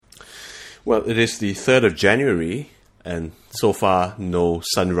Well, it is the 3rd of January, and so far no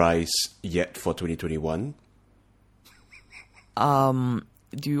sunrise yet for 2021.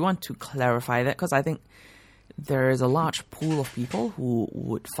 Do you want to clarify that? Because I think there is a large pool of people who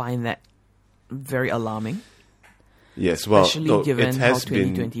would find that very alarming. Yes, well, especially given it how has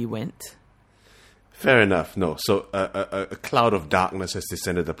 2020 went. Fair enough. No, so a cloud of darkness has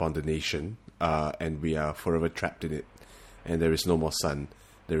descended upon the nation, and we are forever trapped in it. And there is no more sun.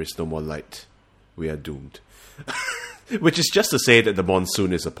 There is no more light. We are doomed. Which is just to say that the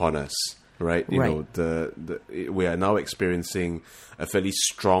monsoon is upon us, right? You know, we are now experiencing a fairly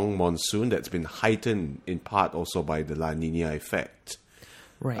strong monsoon that's been heightened in part also by the La Nina effect.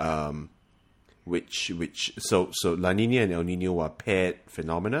 Right. So La Nina and El Nino are paired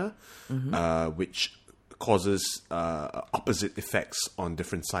phenomena, which causes opposite effects on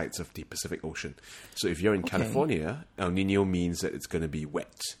different sides of the Pacific Ocean. So if you're in California, El Nino means that it's going to be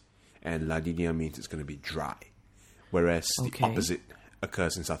wet, and La Nina means it's going to be dry. Whereas the opposite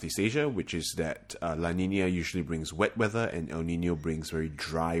occurs in Southeast Asia, which is that La Nina usually brings wet weather, and El Nino brings very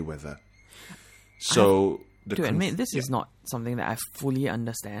dry weather. So to admit, this is not something that I fully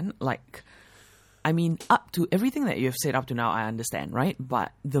understand. Like, I mean, up to everything that you have said up to now, I understand, right?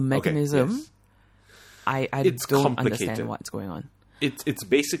 But the mechanism, I don't understand what's going on. It's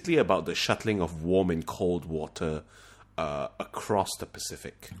basically about the shuttling of warm and cold water across the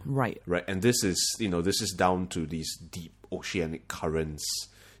Pacific. Right. And this is down to these deep oceanic currents,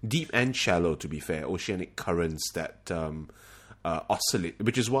 deep and shallow, to be fair, oceanic currents that oscillate,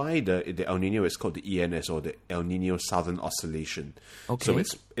 which is why the El Nino is called the ENS, or the El Nino Southern Oscillation. Okay. So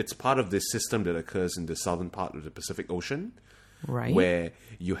it's part of this system that occurs in the southern part of the Pacific Ocean, right, where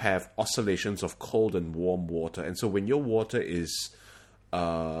you have oscillations of cold and warm water. And so when your water is,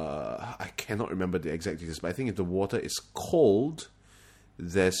 I cannot remember the exact details, but I think if the water is cold,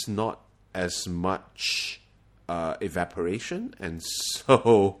 there's not as much evaporation, and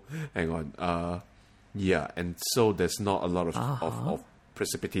so hang on. And so there's not a lot of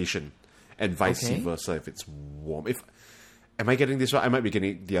precipitation, and vice versa if it's warm. Am I getting this right? I might be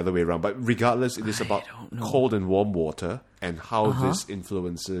getting it the other way around, but regardless, it is about cold and warm water and how this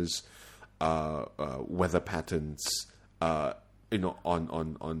influences weather patterns, on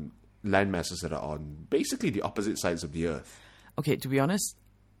land masses that are on basically the opposite sides of the Earth. Okay, to be honest,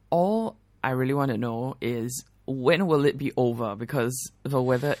 all I really want to know is, when will it be over? Because the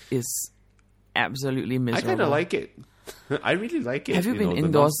weather is absolutely miserable. I kind of like it. I really like it. Have you been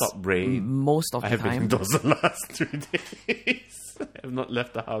indoors most of the time? I have been indoors the last 3 days. I have not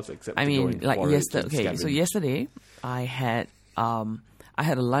left the house except to go in yesterday. Okay, so yesterday I had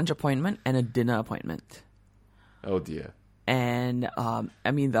a lunch appointment and a dinner appointment. Oh dear. And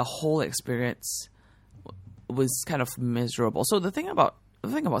the whole experience was kind of miserable. So the thing about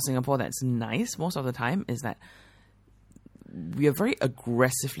Singapore that's nice most of the time is that we are very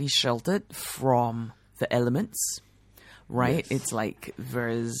aggressively sheltered from the elements, right? Yes. It's like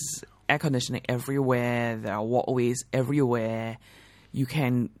there's air conditioning everywhere. There are walkways everywhere. You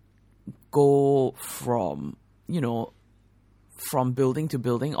can go from building to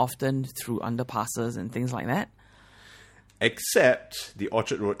building, often through underpasses and things like that. Except the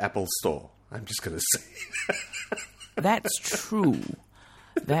Orchard Road Apple store. I'm just going to say. That's true.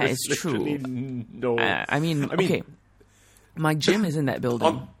 That is true. No. Okay. My gym is in that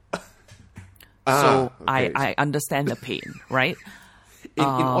building. I understand the pain, right? In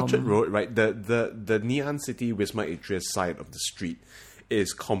Orchard Road, right, the Ngee Ann City Wisma Atria side of the street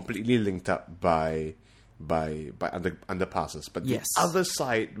is completely linked up by underpasses, but the other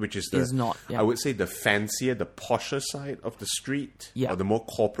side, which is not, I would say the fancier, the posher side of the street, or the more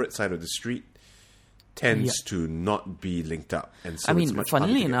corporate side of the street, tends to not be linked up. And so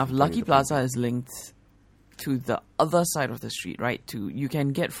funnily enough, Lucky Plaza is linked to the other side of the street, right? You can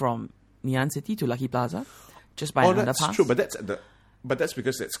get from Ngee Ann City to Lucky Plaza just by an underpass. That's true, but that's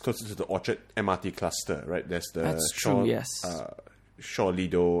because it's closer to the Orchard MRT cluster, right? There's the Shaw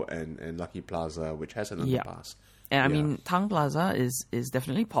Lido and Lucky Plaza, which has an underpass. And Tang Plaza is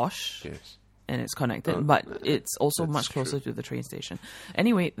definitely posh. Yes. And it's connected, but it's also much closer to the train station.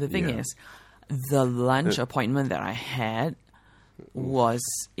 Anyway, the thing is, the lunch appointment that I had was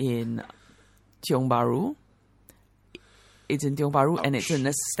in Tiong Bahru. It's in Tiong Bahru, and it's in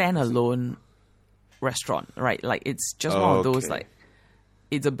a standalone restaurant, right? Like, it's just one of those, like,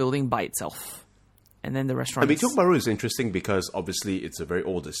 it's a building by itself. And then the restaurant... Tiong Bahru is interesting because, obviously, it's a very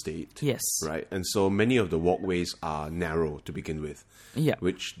old estate. Yes. Right? And so many of the walkways are narrow to begin with. Yeah.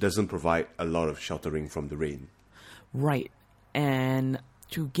 Which doesn't provide a lot of sheltering from the rain. Right. And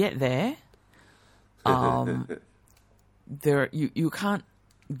to get there... you can't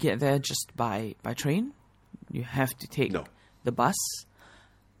get there just by train. You have to take No. the bus,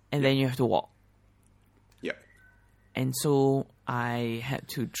 and then you have to walk. Yeah. And so I had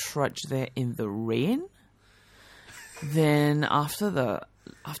to trudge there in the rain. Then after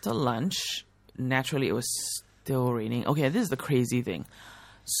lunch, naturally it was still raining. Okay, this is the crazy thing.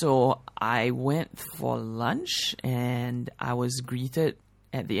 So I went for lunch, and I was greeted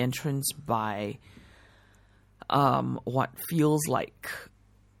at the entrance by what feels like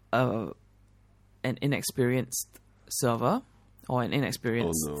an inexperienced server or an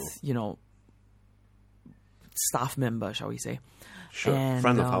inexperienced, staff member, shall we say? Sure. And,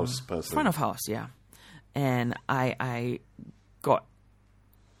 front of house person. Front of house, yeah. And I got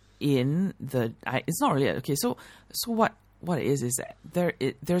in the. It's not really okay. So what it is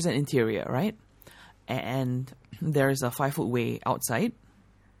that there's an interior, right? And there's a 5-foot way outside.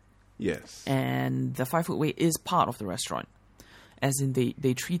 Yes. And the 5-foot way is part of the restaurant, as in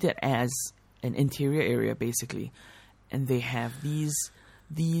they treat it as an interior area basically, and they have these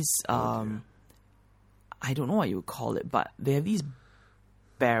I don't know what you would call it, but they have these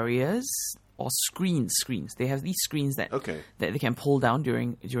barriers or screens. They have these screens that they can pull down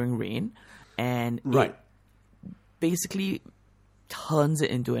during rain, and it basically turns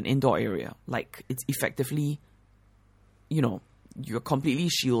it into an indoor area. Like it's effectively, you're completely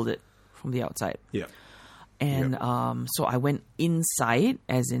shielded from the outside. Yeah. And so I went inside,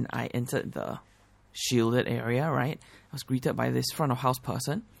 as in I entered the shielded area, right? I was greeted by this front of house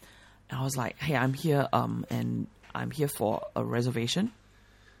person. And I was like, hey, I'm here, and I'm here for a reservation.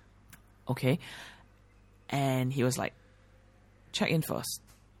 Okay. And he was like, check in first.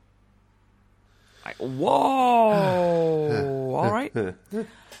 Like, whoa! All right.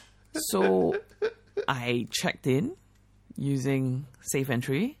 So I checked in using Safe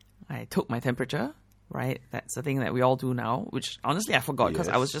Entry. I took my temperature, right? That's the thing that we all do now, which honestly I forgot because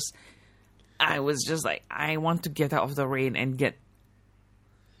I was just like, I want to get out of the rain and get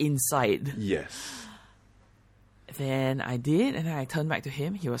inside. Yes. Then I did, and then I turned back to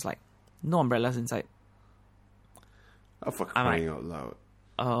him. He was like, no umbrellas inside. Oh, for crying out loud.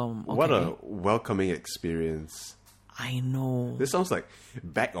 Okay. What a welcoming experience. I know. This sounds like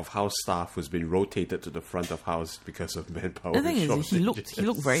back of house staff who's been rotated to the front of house because of manpower. The thing is, he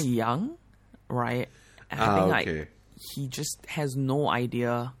looked very young, right? And I think he just has no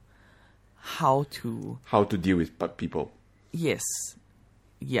idea how to deal with people. Yes.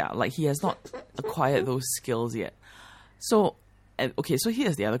 Yeah, like he has not acquired those skills yet. So, so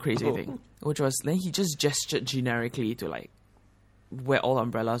here's the other crazy thing, which was then he just gestured generically to like where all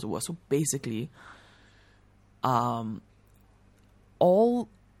umbrellas were. So basically, all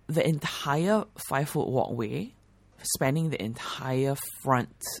the entire 5-foot walkway, spanning the entire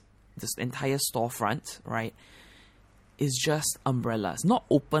front, this entire storefront, right, is just umbrellas, not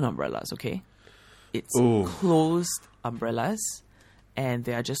open umbrellas. Okay, it's closed umbrellas, and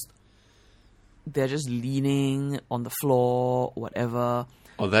they're just leaning on the floor, whatever.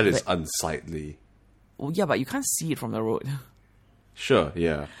 Oh, that is unsightly. Well, yeah, but you can't see it from the road. Sure,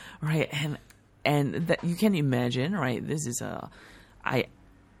 yeah. Right, and that you can imagine, right? This is I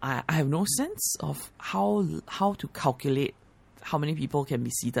have no sense of how to calculate how many people can be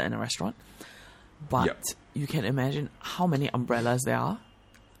seated in a restaurant, but you can imagine how many umbrellas there are.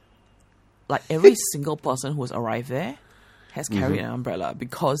 Like every single person who has arrived there has carried an umbrella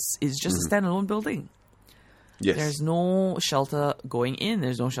because it's just a standalone building. Yes. There's no shelter going in.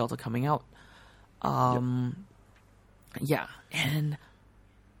 There's no shelter coming out. Yeah. And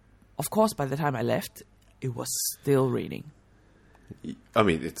of course, by the time I left, it was still raining. I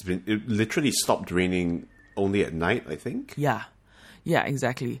mean, it literally stopped raining only at night, I think. Yeah. Yeah,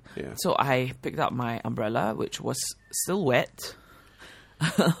 exactly. Yeah. So I picked up my umbrella, which was still wet.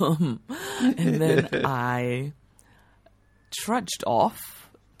 And then I trudged off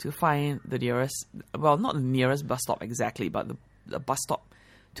to find the nearest, well, not the nearest bus stop exactly, but the bus stop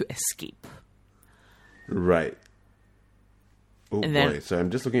to escape. Right. Oh And boy! then- So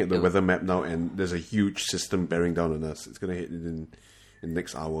I'm just looking at the weather map now, and there's a huge system bearing down on us. It's going to hit in the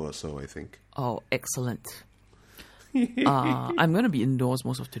next hour or so, I think. Oh, excellent. I'm going to be indoors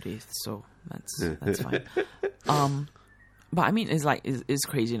most of today, so that's fine. But I mean, it's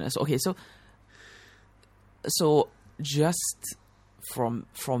craziness. Okay, so just from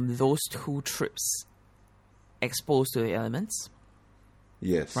those 2 trips exposed to the elements,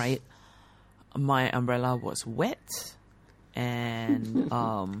 Yes. right? My umbrella was wet, and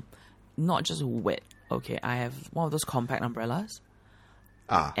not just wet. Okay, I have one of those compact umbrellas,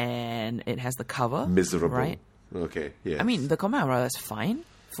 and it has the cover. Miserable. right? Okay. Yeah. I mean, the compact umbrella is fine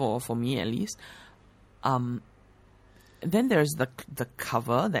for me at least. then there's the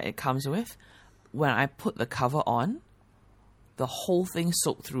cover that it comes with. When I put the cover on, the whole thing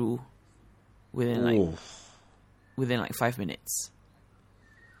soaked through within like 5 minutes.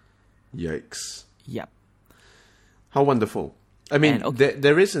 Yikes. Yep. How wonderful. I mean, And,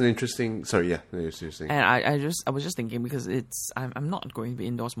 there is an interesting... Sorry, yeah. No, you're saying. And I was just thinking, because I'm not going to be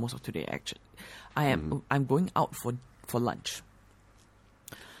indoors most of today. Actually, I'm going out for lunch.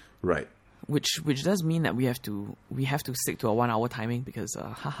 Right. Which does mean that we have to stick to a 1 hour timing, because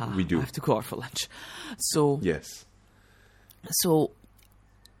We do. I have to go out for lunch. So Yes.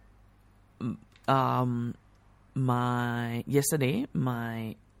 Yesterday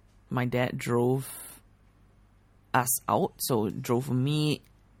my dad drove us out, so drove me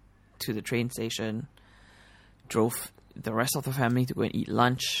to the train station, drove the rest of the family to go and eat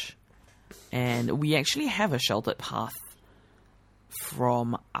lunch, and we actually have a sheltered path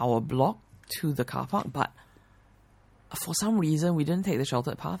from our block to the car park, but for some reason we didn't take the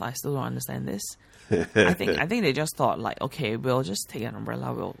sheltered path. I still don't understand this. I think they just thought, like, okay, we'll just take an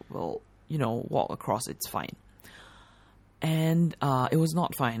umbrella, we'll walk across, it's fine. And it was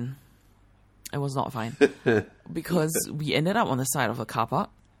not fine. It was not fine. Because we ended up on the side of a car park,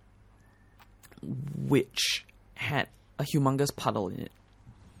 which had a humongous puddle in it.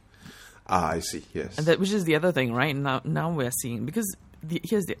 I see, yes. And which is the other thing, right? Now we're seeing, because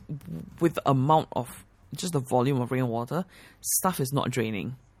with the amount of, just the volume of rainwater, stuff is not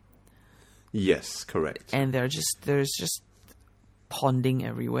draining. Yes, correct. And there's just ponding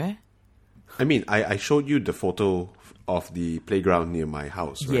everywhere. I mean, I showed you the photo of the playground near my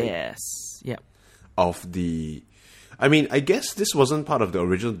house, right? Yes. Yep. I mean, I guess this wasn't part of the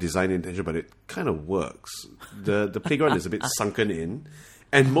original design intention, but it kind of works. The playground is a bit sunken in,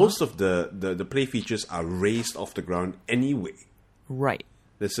 and most of the play features are raised off the ground anyway. Right.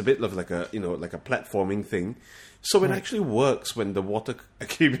 There's a bit of like a platforming thing, so it actually works when the water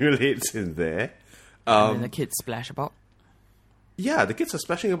accumulates in there. And then the kids splash about. Yeah, the kids are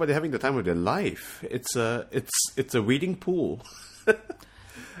splashing about. They're having the time of their life. It's a wading pool.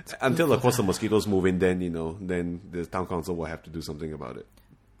 Until, of course, the mosquitoes move in, then the town council will have to do something about it.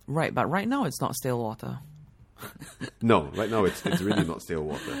 Right, but right now it's not stale water. No, right now it's really not stale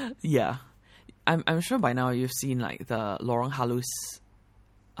water. Yeah, I'm sure by now you've seen, like, the Lorong Halus.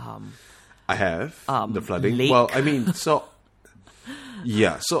 I have the flooding. lake. Well, I mean,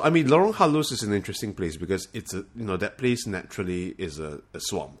 yeah. So I mean, Lorong Halus is an interesting place because it's that place naturally is a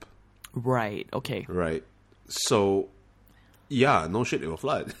swamp. Right. Okay. Right. So, yeah, no shit, it will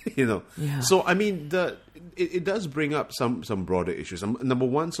flood. Yeah. So I mean, it does bring up some broader issues. Number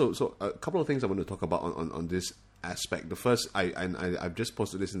one, so a couple of things I want to talk about on this aspect. The first, I've just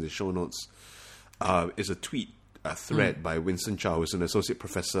posted this in the show notes. Is a thread by Winston Chow, who's an associate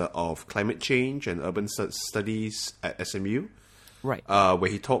professor of climate change and urban studies at SMU. Right.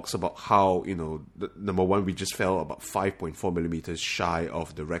 Where he talks about how, number one, we just fell about 5.4 millimeters shy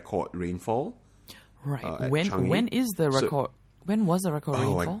of the record rainfall. Right. When is the record? When was the record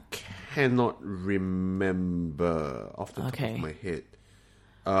rainfall? I cannot remember off the top of my head.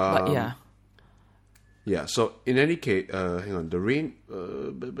 But yeah. Yeah. So in any case, hang on. The rain.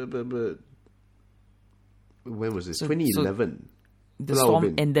 When was this? 2011. The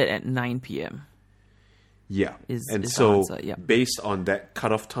storm ended at 9 p.m. Yeah, is the answer. Yeah. Based on that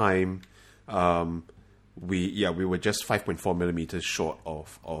cutoff time, we were just 5.4 millimeters short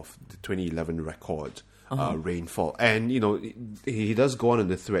of the 2011 record rainfall. And he does go on in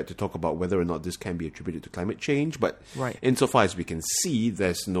the thread to talk about whether or not this can be attributed to climate change. But insofar as we can see,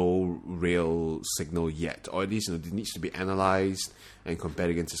 there's no real signal yet, or at least it needs to be analyzed and compared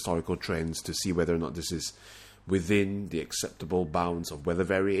against historical trends to see whether or not this is within the acceptable bounds of weather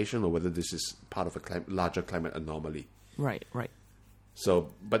variation, or whether this is part of a larger climate anomaly. Right. So,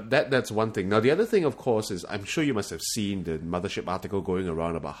 but that's one thing. Now, the other thing, of course, is I'm sure you must have seen the Mothership article going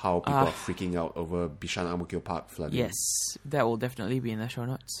around about how people are freaking out over Bishan Ang Mo Kio Park flooding. Yes, that will definitely be in the show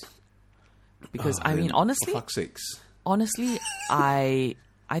notes. Because, I mean, honestly... For fuck's sakes. Honestly, I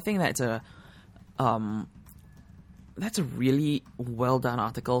think that's a really well done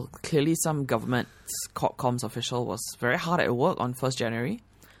article. Clearly, some government comms official was very hard at work on 1st January.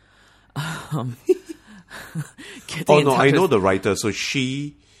 I know the writer. So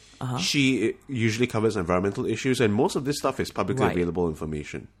she usually covers environmental issues, and most of this stuff is publicly available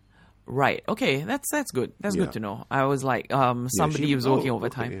information. Right. Okay. That's good. That's good to know. I was like, somebody was working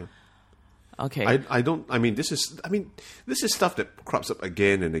overtime. Okay. I don't. I mean, this is stuff that crops up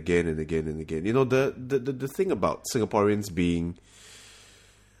again and again and again and again. The thing about Singaporeans being,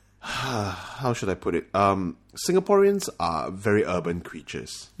 how should I put it? Singaporeans are very urban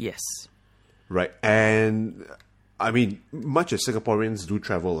creatures. Yes. Right, and I mean, much as Singaporeans do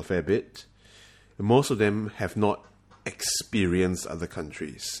travel a fair bit, most of them have not experienced other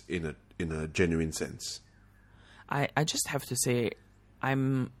countries in a genuine sense. I just have to say,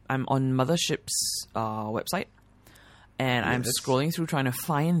 I'm on Mothership's website, and I'm Yes. scrolling through trying to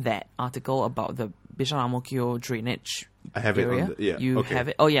find that article about the Bishan Ang Mo Kio drainage I have it on area. yeah, You okay. have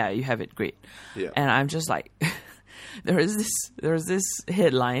it? Oh yeah, you have it. Great. Yeah. And I'm just like, there's this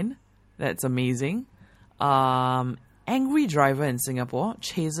headline that's amazing. Angry driver in Singapore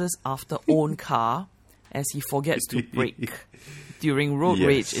chases after own car as he forgets to brake during road Yes.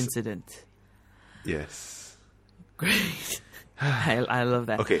 rage incident. Yes. Great. I love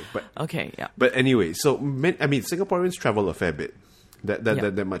that. Okay, Okay, yeah. but anyway, so I mean, Singaporeans travel a fair bit. Yeah.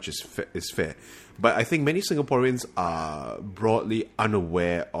 That much is fair. But I think many Singaporeans are broadly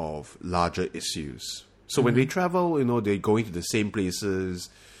unaware of larger issues. So when they travel, they're going to the same places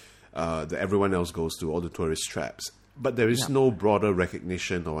that everyone else goes to, all the tourist traps. But there is no broader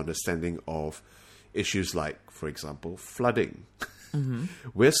recognition or understanding of issues like, for example, flooding.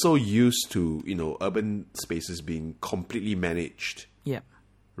 We're so used to, urban spaces being completely managed, Yeah.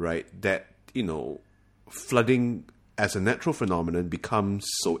 right? That, flooding as a natural phenomenon becomes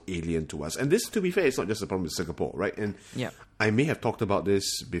so alien to us. And this, to be fair, is not just a problem with Singapore, right? And Yeah. I may have talked about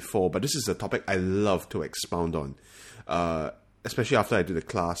this before, but this is a topic I love to expound on, especially after I did a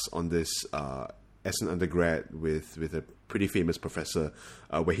class on this as an undergrad with a pretty famous professor,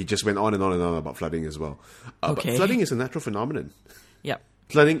 where he just went on and on and on about flooding as well. Okay. But flooding is a natural phenomenon. Yeah.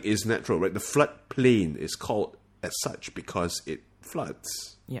 Flooding is natural, right? The floodplain is called as such because it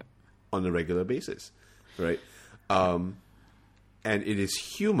floods Yeah. on a regular basis, right? And it is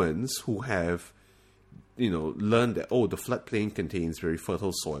humans who have, learned that, the floodplain contains very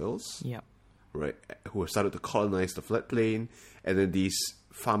fertile soils, Yeah. right? Who have started to colonize the floodplain, and then these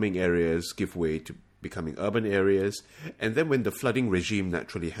farming areas give way to becoming urban areas. And then when the flooding regime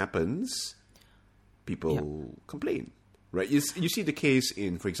naturally happens, people complain, right? You see the case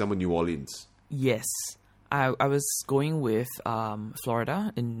in, for example, New Orleans. Yes. I was going with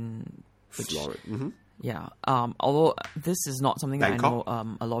Florida in Florida. Mm-hmm. Yeah. Although this is not something that I know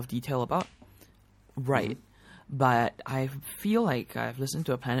Bangkok? a lot of detail about. Right. But I feel like I've listened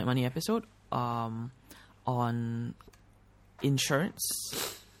to a Planet Money episode on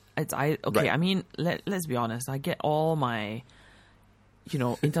insurance. Right. I mean, let's be honest. I get all my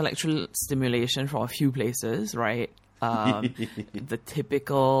intellectual stimulation from a few places, right? The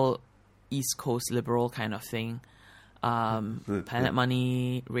typical East Coast liberal kind of thing. Planet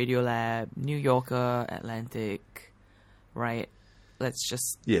Money, Radiolab, New Yorker, Atlantic, right? Let's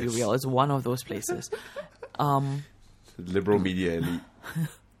just be Yes. real. It's one of those places. Liberal media elite.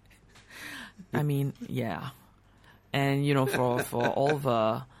 I mean, yeah. And for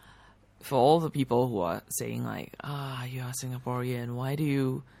all the people who are saying like, you are Singaporean, why do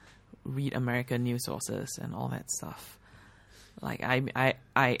you read American news sources and all that stuff? Like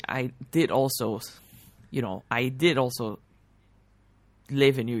I did also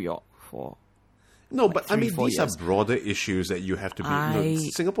live in New York for No, but I 3-4 mean, these years. are broader issues that you have to be.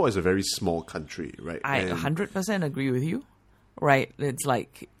 Singapore is a very small country, right? I And 100% agree with you, right? It's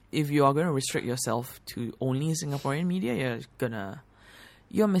like if you are going to restrict yourself to only Singaporean media,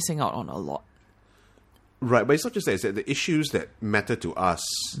 you're missing out on a lot. Right, but it's not just that. It's that the issues that matter to us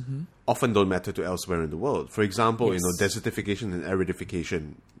often don't matter to elsewhere in the world. For example, Yes. desertification and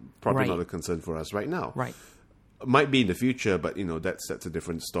aridification, probably Right. not a concern for us right now. Right. Might be in the future, but that's a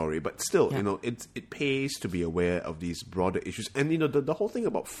different story. But still, Yeah. it pays to be aware of these broader issues. And the whole thing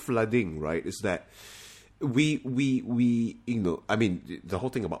about flooding, right, is that we I mean, the whole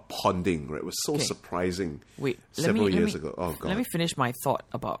thing about ponding, right, was so Okay. surprising. Wait, several years ago. Oh god. Let me finish my thought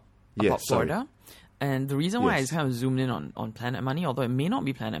about Yes, sorry. Florida. And the reason why Yes. I kind of zoomed in on Planet Money, although it may not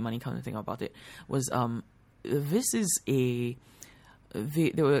be Planet Money, come to think about it, was this is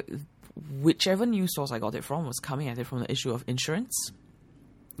there were whichever news source I got it from was coming at it from the issue of insurance.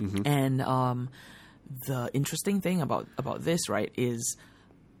 And the interesting thing about this, right, is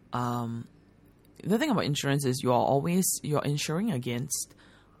the thing about insurance is you're insuring against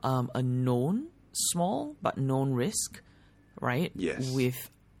a known small but known risk, right? Yes. With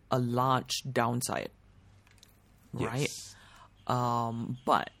a large downside, right? Yes.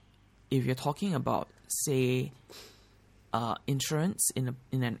 But if you're talking about, say, insurance in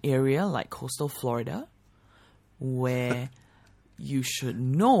an area like coastal Florida, where you should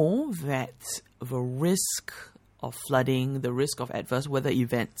know that the risk of flooding, the risk of adverse weather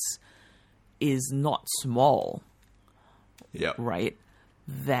events is not small, Yeah. right?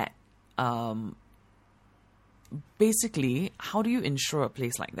 That basically, how do you insure a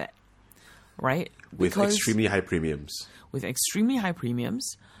place like that, right? With Because- extremely high premiums. with extremely high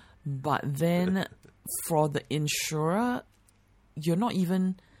premiums, but then for the insurer, it's not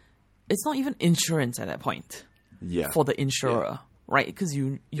even insurance at that point Yeah. for the insurer, right? Because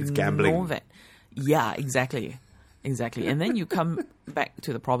you It's gambling. know that. Yeah, exactly. And then you come back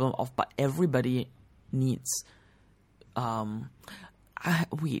to the problem of, but everybody needs. I'm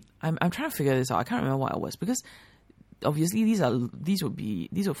trying to figure this out. I can't remember what it was, because obviously these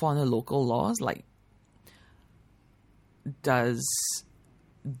would fall under local laws. Like, does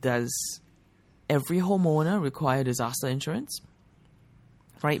every homeowner require disaster insurance?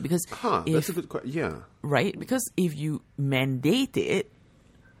 Right? Because That's a good question. Yeah. right? Because if you mandate it,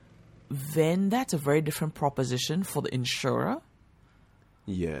 then that's a very different proposition for the insurer,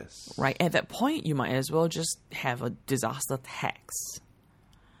 Yes. right? At that point, you might as well just have a disaster tax.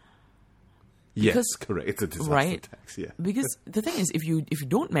 Yes, Because- correct. It's a disaster right? tax, yeah. Because the thing is, if you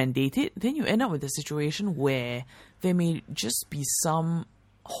don't mandate it, then you end up with a situation where there may just be some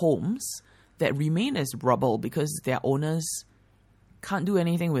homes that remain as rubble because their owners can't do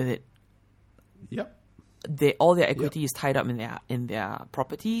anything with it. Yep. All their equity is tied up in their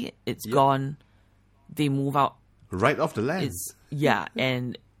property. It's gone. They move out. Right off the land.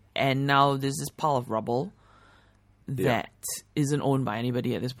 And now there's this pile of rubble that isn't owned by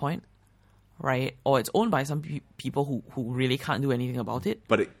anybody at this point, right? Or it's owned by some people who really can't do anything about it.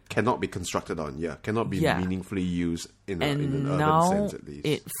 But it cannot be constructed on, cannot be Yeah. meaningfully used in And an urban now sense at least.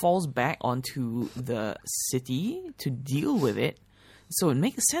 it falls back onto the city to deal with it. So it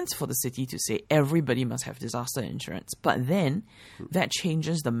makes sense for the city to say everybody must have disaster insurance. But then that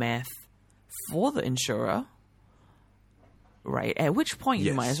changes the math for the insurer, right? At which point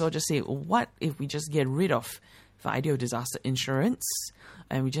you might Yes. as well just say, what if we just get rid of the idea of disaster insurance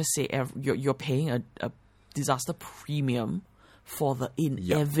and we just say you're paying a disaster premium for the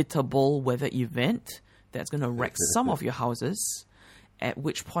inevitable weather event that's going to wreck some of your houses, at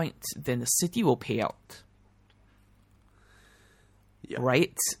which point then the city will pay out. Yeah.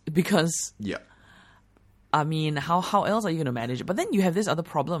 Right? Because, Yeah. I mean, how else are you going to manage it? But then you have this other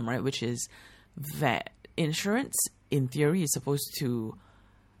problem, right? Which is that insurance, in theory, is supposed to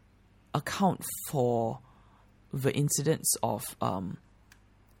account for the incidence of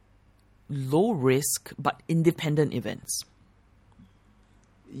low risk but independent events.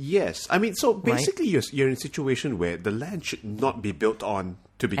 Yes. I mean, so basically you're in a situation where the land should not be built on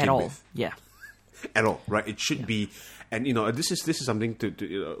to begin At all. with. Yeah. At all, right? It should be, and this is something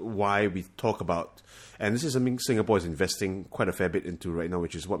to why we talk about, and this is something Singapore is investing quite a fair bit into right now,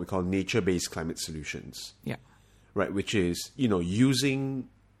 which is what we call nature-based climate solutions, Yeah. right? Which is using,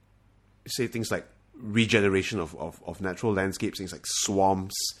 say, things like regeneration of natural landscapes, things like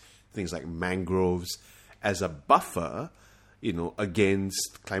swamps, things like mangroves, as a buffer,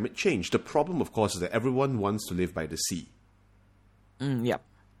 against climate change. The problem, of course, is that everyone wants to live by the sea. Yep.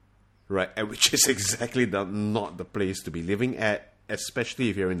 Right, and which is exactly not the place to be living at, especially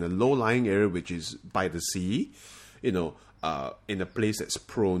if you're in a low-lying area, which is by the sea, in a place that's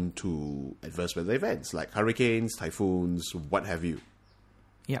prone to adverse weather events like hurricanes, typhoons, what have you.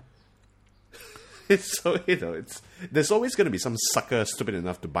 Yep. So, there's always going to be some sucker stupid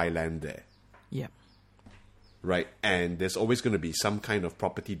enough to buy land there, Yep. right? And there's always going to be some kind of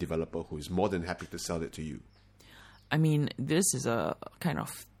property developer who is more than happy to sell it to you. I mean, this is a kind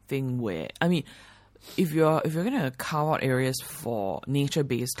of thing where, I mean, if you're going to carve out areas for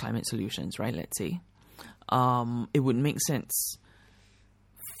nature-based climate solutions, right? Let's say, it would make sense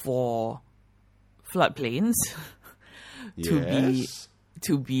for floodplains to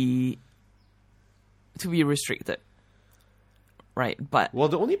be restricted, right? But Well,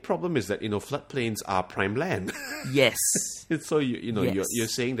 the only problem is that floodplains are prime land. yes, So Yes. you're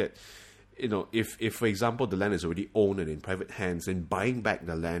saying that if for example the land is already owned and in private hands, then buying back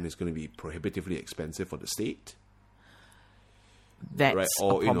the land is going to be prohibitively expensive for the state, that's right?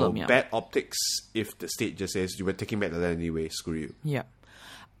 Or a problem. Yeah. bad optics if the state just says you were taking back the land anyway, screw you, Yeah.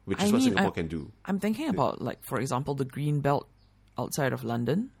 which is what Singapore can do. I'm thinking about, like, for example, the green belt outside of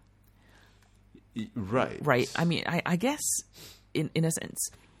London. Right. Right. I mean, I guess in a sense,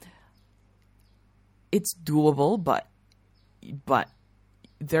 it's doable, but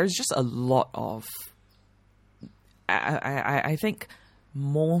there's just a lot of. I think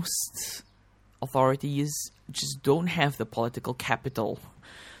most authorities just don't have the political capital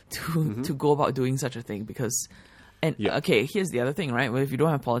to go about doing such a thing because. And okay, here's the other thing, right? Well, if you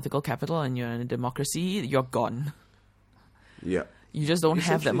don't have political capital and you're in a democracy, you're gone. Yeah. You just don't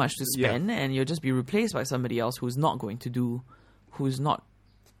have that Essentially, much to spend, and you'll just be replaced by somebody else who's not going to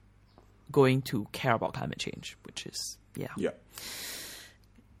care about climate change, which is Yeah.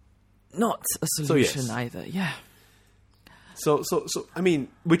 not a yes. solution either. Yeah. So, I mean,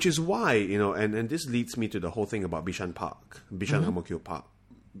 which is why, and this leads me to the whole thing about Bishan Park, Bishan Ang Mo Kio Park,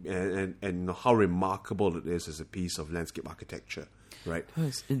 and how remarkable it is as a piece of landscape architecture, right?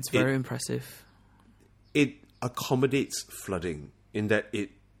 It's very impressive. It accommodates flooding in that it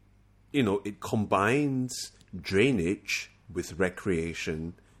combines drainage with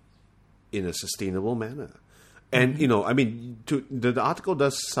recreation in a sustainable manner. And, I mean, the article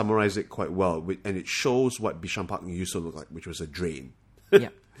does summarize it quite well, and it shows what Bishan Park used to look like, which was a drain. Yeah.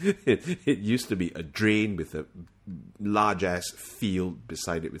 It used to be a drain with a large-ass field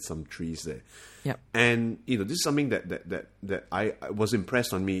beside it with some trees there. Yeah. And, this is something that I was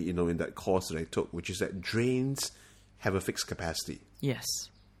impressed on me, in that course that I took, which is that drains have a fixed capacity. Yes.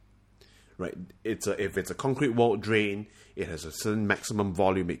 Right. If it's a concrete wall drain, it has a certain maximum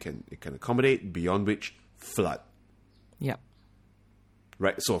volume it can accommodate, beyond which flood. Yeah.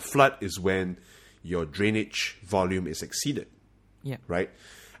 Right. So a flood is when your drainage volume is exceeded. Yeah. Right.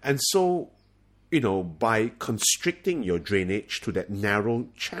 And so, by constricting your drainage to that narrow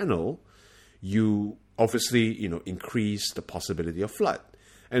channel, you obviously, increase the possibility of flood.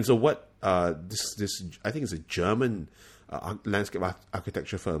 And so what this I think it's a German landscape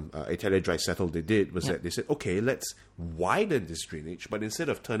architecture firm, Atelier Dreisettel, they did was that they said, okay, let's widen this drainage, but instead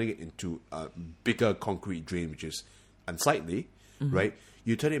of turning it into a bigger concrete drain, which is unsightly, right,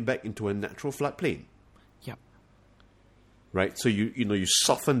 you turn it back into a natural floodplain. Yeah. Right, so you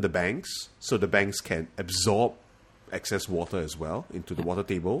soften the banks so the banks can absorb excess water as well into the water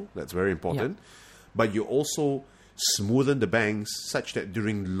table. That's very important. But you also smoothen the banks such that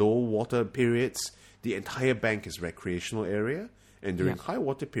during low water periods, the entire bank is recreational area, and during high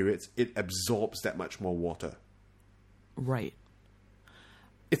water periods, it absorbs that much more water. Right.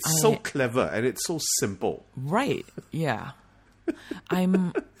 It's so clever and it's so simple. Right. Yeah.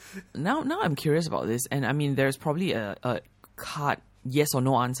 I'm curious about this, and I mean, there's probably a hard yes or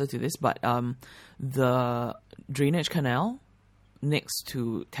no answer to this, but the drainage canal next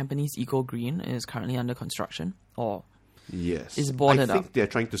to Tampines Eco Green is currently under construction, or is boarded up. I think they're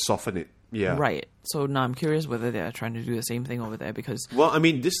trying to soften it. Yeah. Right. So now I'm curious whether they're trying to do the same thing over there, because... Well, I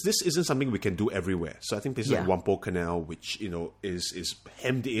mean, this isn't something we can do everywhere. So I think places like Whampoa Canal, which, is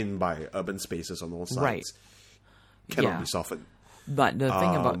hemmed in by urban spaces on all sides, cannot be softened. But the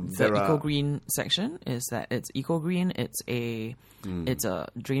thing about the Eco Green section is that it's Eco Green, it's a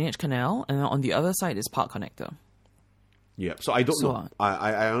drainage canal, and then on the other side is Park Connector. Yeah, so I don't know.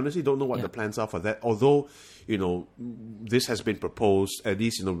 I honestly don't know what the plans are for that. Although, this has been proposed, at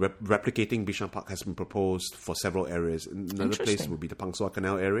least, replicating Bishan Park has been proposed for several areas. Another place would be the Pang Sua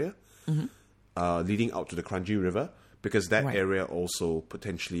Canal area, leading out to the Kranji River, because that area also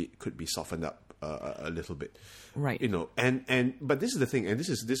potentially could be softened up a little bit. Right. But this is the thing, and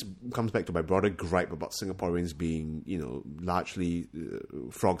this comes back to my broader gripe about Singaporeans being, largely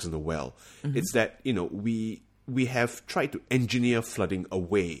frogs in the well. It's that, we have tried to engineer flooding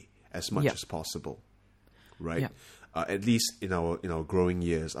away as much as possible, right? At least in our growing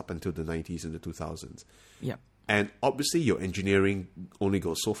years up until the 90s and the 2000s. Yeah. And obviously, your engineering only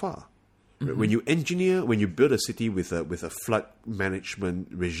goes so far. When you build a city with a flood management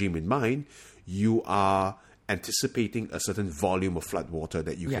regime in mind, you are anticipating a certain volume of flood water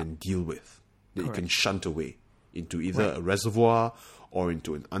that you can deal with, that you can shunt away into either a reservoir or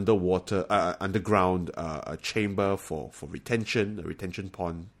into an underground chamber for retention, a retention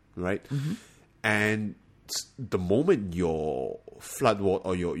pond, right? And the moment your flood water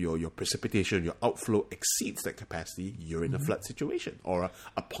or your precipitation, your outflow exceeds that capacity, you're in a flood situation or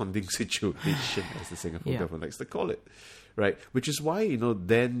a ponding situation, as the Singapore government likes to call it, right? Which is why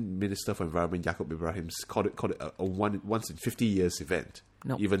then Minister for Environment Yaacob Ibrahim called it a once in 50 years event,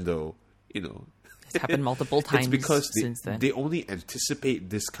 even though it's happened multiple times. It's because since then. They only anticipate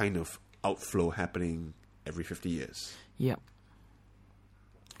this kind of outflow happening every 50 years. Yeah.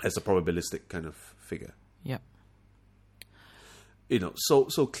 As a probabilistic kind of figure. Yeah. So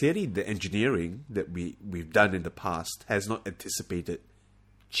clearly the engineering that we've done in the past has not anticipated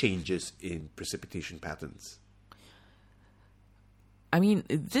changes in precipitation patterns. I mean,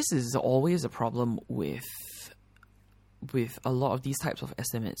 this is always a problem with a lot of these types of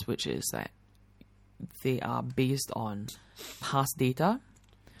estimates, which is that they are based on past data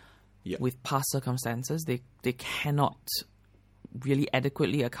with past circumstances. They cannot really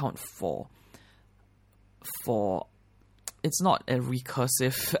adequately account for it's not a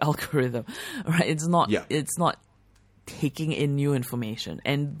recursive algorithm, right? It's not taking in new information.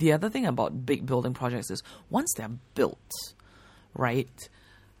 And the other thing about big building projects is once they're built, right,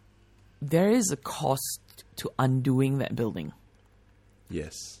 there is a cost to undoing that building.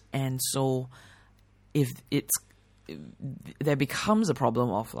 Yes. And so if there becomes a problem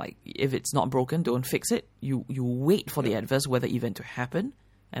of like, if it's not broken, don't fix it. You wait for the adverse weather event to happen,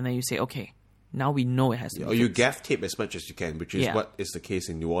 and then you say, okay, now we know it has to be Or you fixed. gaff tape as much as you can, which is Yeah. what is the case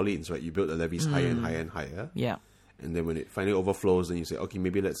in New Orleans, right? You build the levees higher and higher and higher. Yeah. And then when it finally overflows, then you say, okay,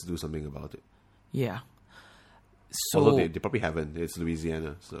 maybe let's do something about it. Yeah. So Although they probably haven't. It's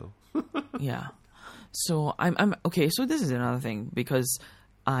Louisiana, so. yeah. So I'm okay, so this is another thing, because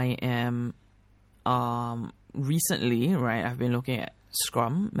I am recently, right, I've been looking at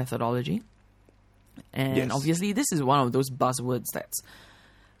Scrum methodology. And Yes. obviously this is one of those buzzwords that's,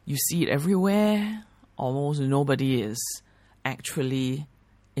 you see it everywhere. Almost nobody is actually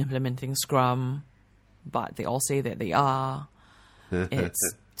implementing Scrum, but they all say that they are. It's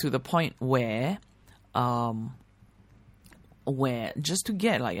to the point where just to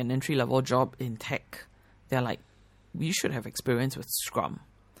get like an entry-level job in tech, they're like, you should have experience with Scrum.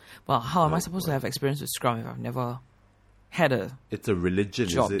 Well, how am I supposed to have experience with Scrum if I've never had a It's a religion,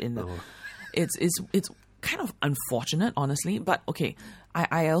 job is it? in the... Oh. It's kind of unfortunate, honestly, but okay,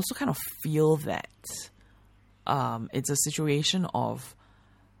 I also kind of feel that it's a situation of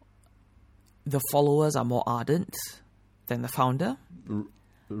the followers are more ardent than the founder,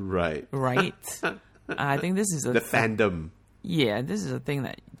 Right. right? I think this is The fandom. yeah, this is a thing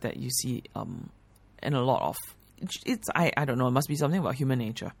that you see in a lot of it's I don't know, it must be something about human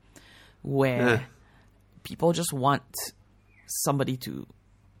nature where people just want somebody to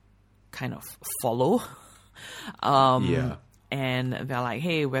kind of follow. Yeah. And they're like,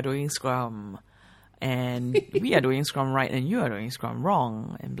 hey, we're doing Scrum and we are doing Scrum right and you are doing Scrum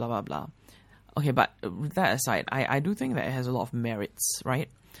wrong and blah blah blah. Okay, but that aside, I do think that it has a lot of merits, right?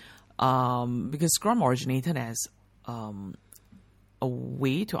 Because Scrum originated as a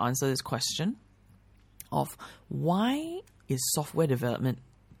way to answer this question of why is software development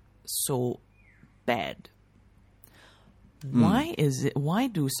so bad? Why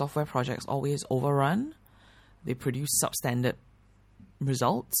do software projects always overrun? They produce substandard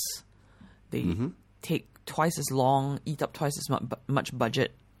results. They take twice as long, eat up twice as much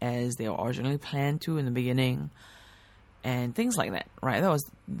budget as they were originally planned to in the beginning, and things like that, right? That was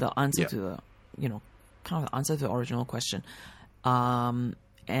the answer to the, kind of the answer to the original question.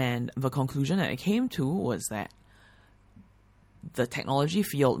 And the conclusion that I came to was that the technology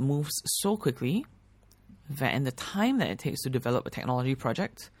field moves so quickly that in the time that it takes to develop a technology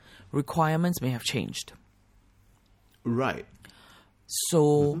project, requirements may have changed. Right.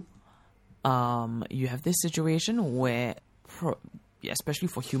 So you have this situation where, especially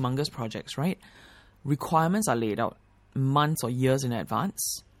for humongous projects, right, requirements are laid out months or years in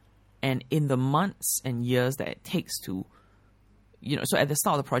advance. And in the months and years that it takes to, so at the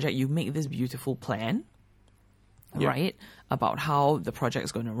start of the project, you make this beautiful plan, right, about how the project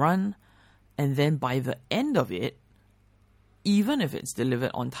is going to run. And then by the end of it, even if it's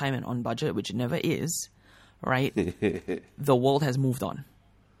delivered on time and on budget, which it never is, right, the world has moved on.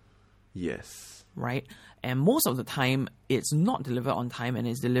 Yes. Right? And most of the time, it's not delivered on time and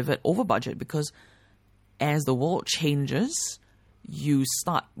it's delivered over budget because as the world changes, you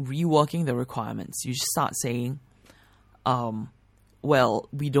start reworking the requirements. You start saying, well,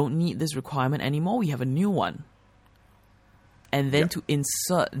 we don't need this requirement anymore. We have a new one. And then to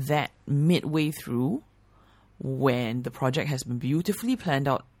insert that midway through when the project has been beautifully planned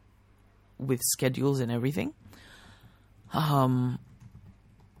out with schedules and everything, to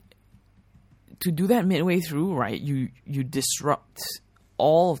do that midway through, right, you disrupt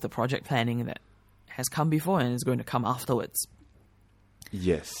all of the project planning that has come before and is going to come afterwards.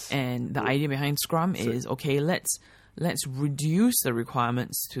 Yes. And the idea behind Scrum is, okay, let's reduce the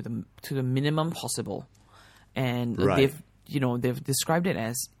requirements to the minimum possible. And they've described it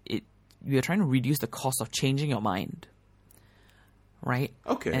as you're trying to reduce the cost of changing your mind. Right?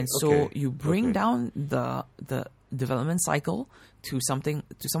 Okay. And so you bring down the development cycle to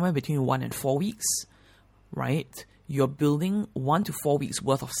somewhere between 1 and 4 weeks, right? You're building 1 to 4 weeks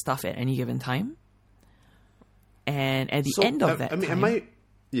worth of stuff at any given time. And at the end of that time...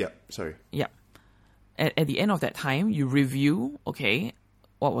 Yeah, sorry. Yeah. At the end of that time, you review, okay,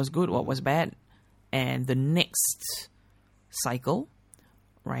 what was good, what was bad, and the next cycle,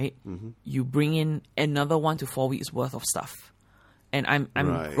 right, you bring in another 1 to 4 weeks worth of stuff. And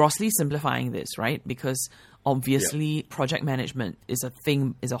I'm grossly simplifying this, right? Because obviously project management is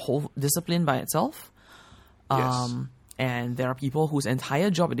a whole discipline by itself. Yes. And there are people whose entire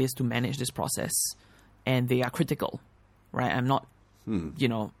job it is to manage this process, and they are critical, right? I'm not,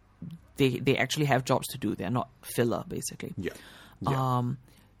 they actually have jobs to do. They're not filler, basically. Yeah.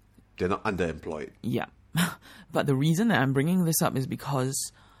 They're not underemployed. Yeah. But the reason that I'm bringing this up is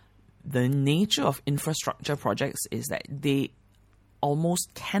because the nature of infrastructure projects is that they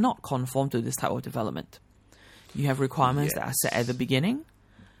almost cannot conform to this type of development. You have requirements that are set at the beginning.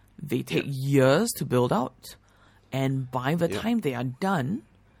 They take years to build out. And by the time they are done,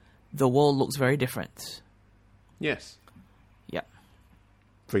 the world looks very different. Yes. Yeah.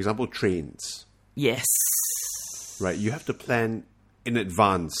 For example, trains. Yes. Right, you have to plan in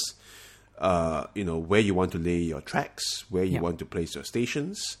advance, where you want to lay your tracks, where you want to place your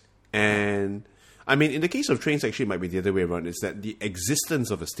stations. And, I mean, in the case of trains, actually, it might be the other way around, is that the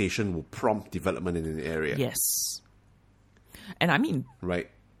existence of a station will prompt development in an area. Yes. And I mean... Right.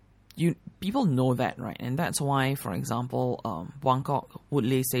 People know that, right? And that's why, for example, Buangkok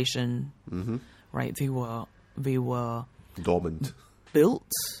Woodley Station, right? They were dormant, built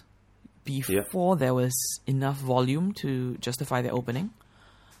before there was enough volume to justify their opening.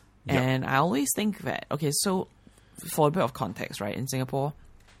 And I always think that, okay, so for a bit of context, right? In Singapore,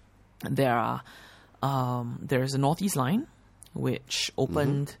 there is a Northeast Line which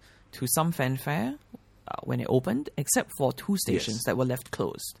opened to some fanfare when it opened, except for two stations that were left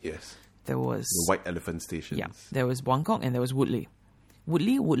closed. Yes. There was... the White Elephant stations. Yeah. There was Buangkok and there was Woodley.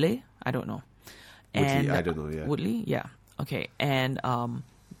 Woodley? I don't know. Woodley, I don't know, yeah. Woodley? Yeah. Okay. And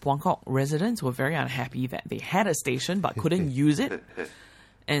Buangkok residents were very unhappy that they had a station but couldn't use it.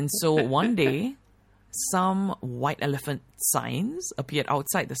 And so one day, some White Elephant signs appeared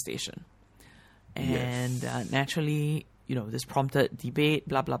outside the station. And naturally... this prompted debate,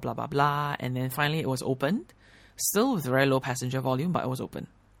 blah, blah, blah, blah, blah. And then finally it was opened. Still with very low passenger volume, but it was open.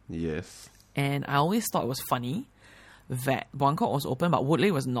 Yes. And I always thought it was funny that Buangkok was open, but Woodley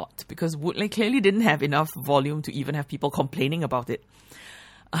was not. Because Woodley clearly didn't have enough volume to even have people complaining about it.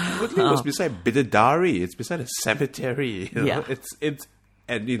 Woodley was beside Bidadari. It's beside a cemetery. It's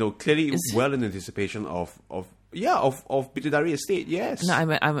clearly well in anticipation of Bidadari Estate, yes. No,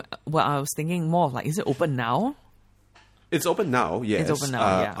 I was thinking more of is it open now? It's open now, yes. It's open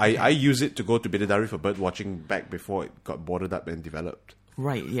now, I use it to go to Bidadari for bird watching back before it got boarded up and developed.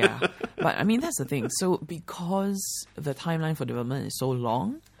 Right, yeah. But, I mean, that's the thing. So, because the timeline for development is so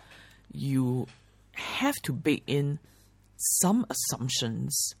long, you have to bake in some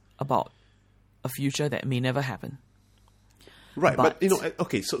assumptions about a future that may never happen. Right, but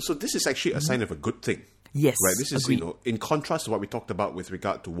okay, so this is actually a sign of a good thing. Yes, right. This is, agreed. In contrast to what we talked about with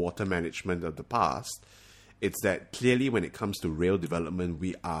regard to water management of the past, it's that clearly when it comes to rail development,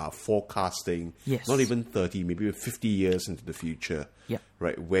 we are forecasting not even 30, maybe 50 years into the future,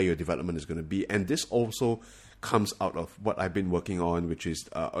 right, where your development is going to be. And this also comes out of what I've been working on, which is,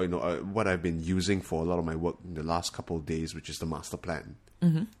 what I've been using for a lot of my work in the last couple of days, which is the master plan,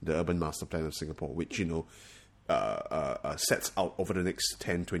 the urban master plan of Singapore, which, sets out over the next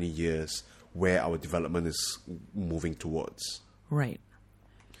 10, 20 years where our development is moving towards. Right.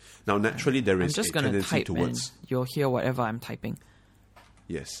 Now, naturally, there is I'm just a tendency type towards... and you'll hear whatever I'm typing.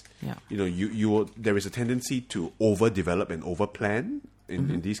 Yes. Yeah. There is a tendency to overdevelop and overplan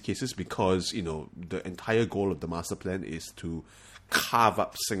in these cases because, the entire goal of the master plan is to carve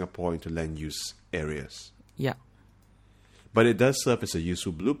up Singapore into land use areas. Yeah. But it does serve as a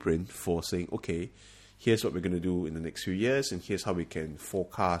useful blueprint for saying, okay, here's what we're going to do in the next few years and here's how we can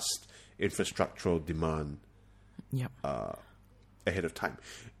forecast infrastructural demand ahead of time.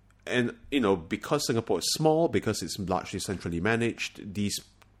 And, because Singapore is small, because it's largely centrally managed, these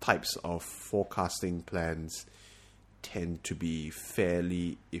types of forecasting plans tend to be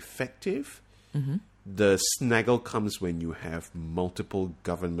fairly effective. The snaggle comes when you have multiple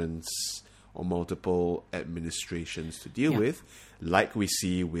governments or multiple administrations to deal with, like we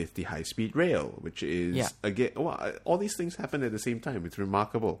see with the high-speed rail, which is, again, all these things happen at the same time. It's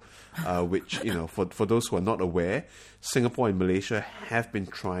remarkable, which, for those who are not aware, Singapore and Malaysia have been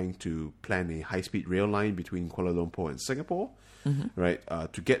trying to plan a high-speed rail line between Kuala Lumpur and Singapore, right?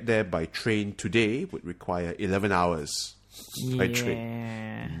 To get there by train today would require 11 hours by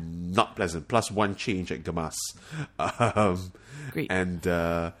train. Not pleasant. Plus one change at Gamas. Great. And...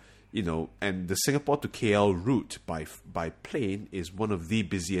 and the Singapore to KL route by plane is one of the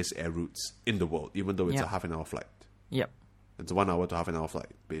busiest air routes in the world, even though it's a half-an-hour flight. Yep. It's a 1 hour to half-an-hour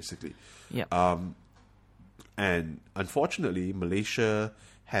flight, basically. Yep. And unfortunately, Malaysia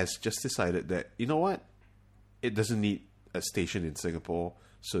has just decided that, you know what? It doesn't need a station in Singapore,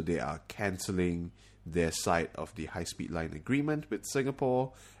 so they are cancelling their side of the high-speed line agreement with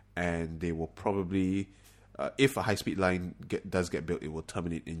Singapore, and they will probably... if a high-speed line does get built, it will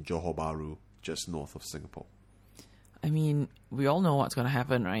terminate in Johor Bahru, just north of Singapore. I mean, we all know what's going to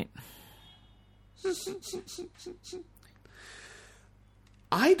happen, right?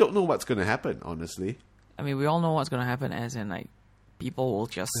 I don't know what's going to happen, honestly. I mean, we all know what's going to happen, as in, like, people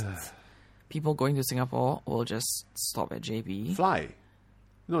going to Singapore will just stop at JB. Fly.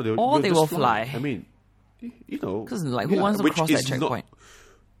 No, they'll Or they just will fly. I mean, you know. Because, like, who wants to which cross is that checkpoint?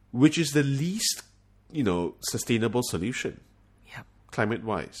 Which is the least, sustainable solution, Yep.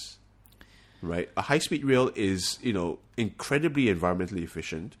 climate-wise. Right? A high-speed rail is, incredibly environmentally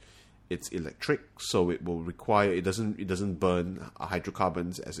efficient. It's electric, so it doesn't burn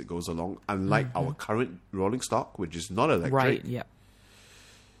hydrocarbons as it goes along, unlike our current rolling stock, which is not electric. Right, yeah.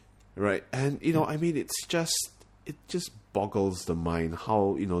 Right. And I mean, it just boggles the mind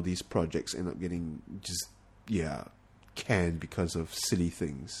how, these projects end up getting canned because of silly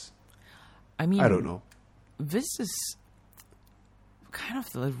things. I mean, I don't know. This is kind of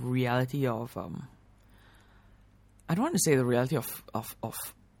the reality of I don't want to say the reality of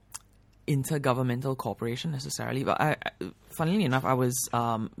intergovernmental cooperation necessarily, but funnily enough, I was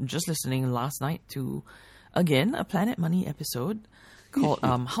just listening last night to, again, a Planet Money episode called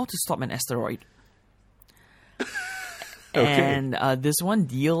How to Stop an Asteroid. Okay. And this one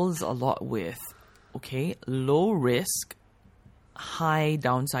deals a lot with, low risk, high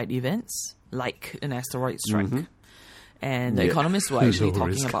downside events like an asteroid strike. Mm-hmm. And the economists were actually Low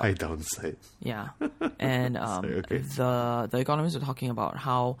talking risk, about high downside. yeah, and the economists were talking about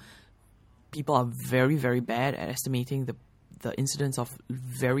how people are very, very bad at estimating the incidence of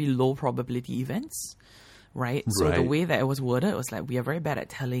very low probability events, right? So the Right. way that it was worded was like, we are very bad at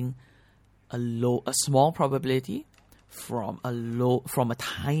telling a small probability from a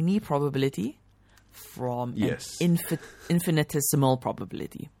tiny probability from Yes. an infinitesimal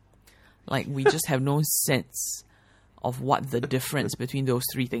probability. Like, we just have no sense of what the difference between those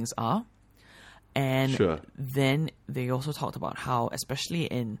three things are. And Sure. then they also talked about how, especially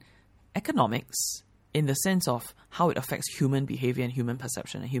in economics, in the sense of how it affects human behavior and human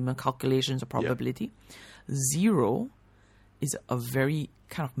perception and human calculations of probability, 0 is a very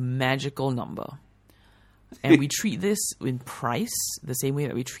kind of magical number. And we treat this in price the same way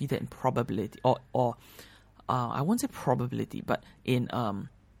that we treat it in probability, or I won't say probability, but in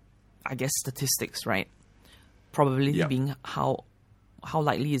I guess statistics, right? Probability being how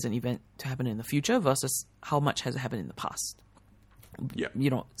likely is an event to happen in the future versus how much has happened in the past. Yeah.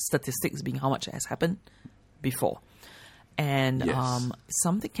 Statistics being how much has happened before. And Yes.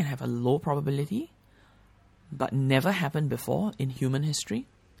 something can have a low probability but never happened before in human history.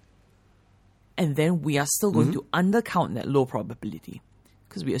 And then we are still going to undercount that low probability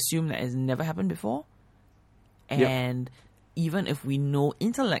because we assume that it's never happened before. And even if we know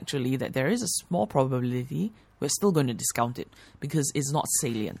intellectually that there is a small probability, we're still going to discount it because it's not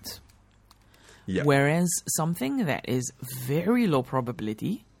salient. Yeah. Whereas something that is very low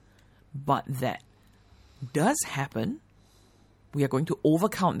probability, but that does happen, we are going to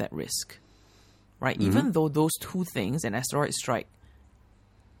overcount that risk, right? Even though those two things, an asteroid strike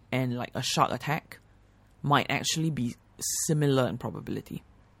and like a shark attack, might actually be similar in probability,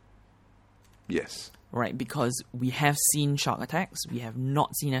 Yes. right? Because we have seen shark attacks, we have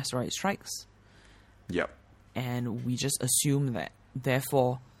not seen asteroid strikes, Yep. and we just assume that,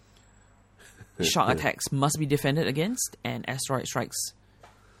 therefore, shark attacks must be defended against, and asteroid strikes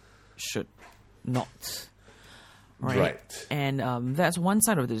should not. Right. And that's one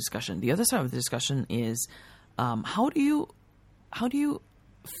side of the discussion. The other side of the discussion is how do you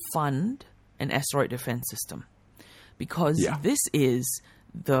fund an asteroid defense system? Because this is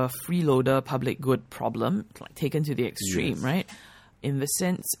the freeloader public good problem, like, taken to the extreme, right? In the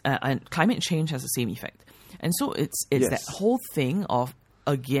sense, and climate change has the same effect. And so it's that whole thing of,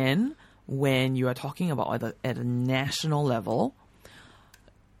 again, when you are talking about at a national level,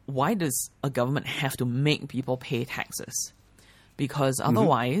 why does a government have to make people pay taxes? Because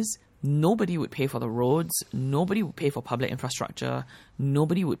otherwise, nobody would pay for the roads, nobody would pay for public infrastructure,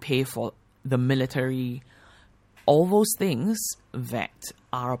 nobody would pay for the military, all those things that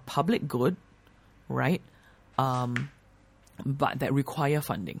are a public good, right? But that require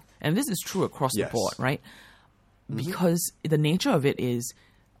funding. And this is true across the board, right? Because the nature of it is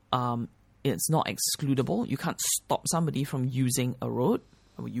it's not excludable. You can't stop somebody from using a road.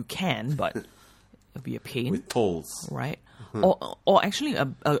 Well, you can, but it'll be a pain. With tolls. Right? Or actually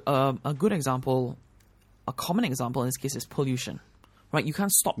a good example, a common example in this case is pollution. Right? You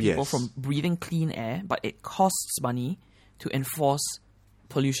can't stop people from breathing clean air, but it costs money to enforce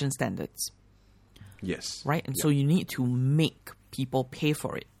pollution standards. Yes. Right? And so you need to make people pay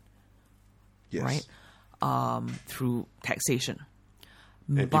for it. Yes. Right? Through taxation.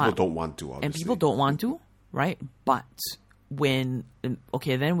 And people don't want to, obviously. And people don't want to, right? But then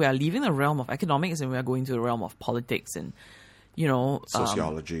we are leaving the realm of economics and we are going to the realm of politics and,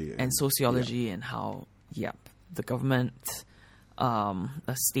 sociology. and sociology and how Yep. The government, a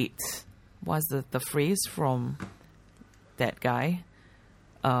state. What's the phrase from that guy?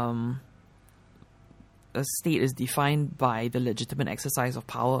 A state is defined by the legitimate exercise of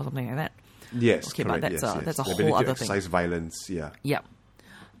power or something like that. Yes, Okay, correct. but Yes, that's a The whole ability to other thing. exercise violence, yeah. Yep.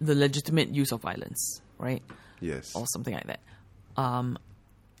 The legitimate use of violence, right? Yes. Or something like that.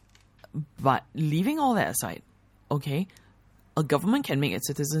 But leaving all that aside, okay, a government can make its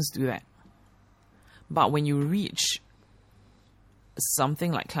citizens do that. But when you reach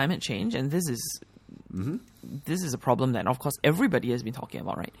something like climate change, and this is a problem that, of course, everybody has been talking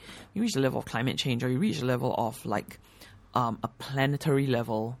about, right? You reach the level of climate change, or you reach the level of like a planetary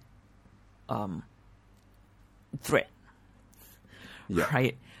level threat, Yeah.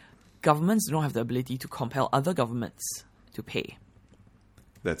 right? Governments don't have the ability to compel other governments to pay.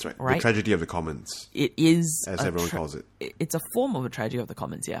 That's right. Right? The tragedy of the commons, It is, as everyone calls it. It's a form of a tragedy of the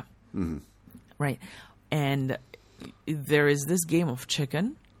commons, yeah. Right. And there is this game of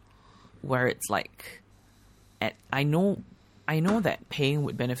chicken where it's like, I know that paying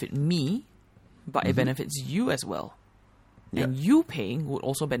would benefit me, but it benefits you as well. Yeah. And you paying would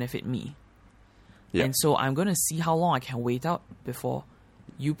also benefit me. Yeah. And so I'm going to see how long I can wait out before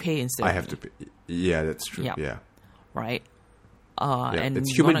you pay instead I of have me, to pay. Yeah, that's true. Yeah. Yeah. right? Yeah. And It's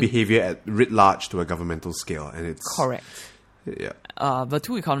you human wanna- behavior at writ large to a governmental scale, and it's Correct. Yeah. The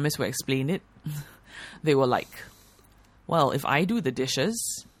two economists who explained it, they were like, well, if I do the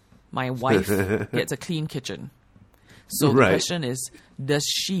dishes, my wife gets a clean kitchen. So the Right. question is, does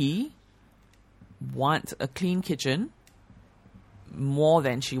she want a clean kitchen more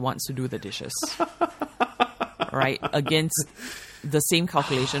than she wants to do the dishes? Right? Against the same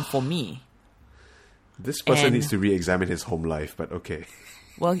calculation for me. This person And- needs to re-examine his home life, but okay.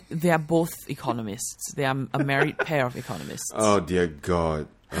 Well, they are both economists. They are a married pair of economists. Oh dear God!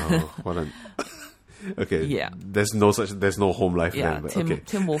 Oh, what an. Okay. Yeah. There's no home life Yeah, then. But Tim okay.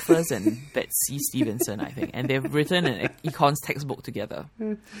 Tim Wolfers and Betsy Stevenson, I think, and they've written an econs textbook together.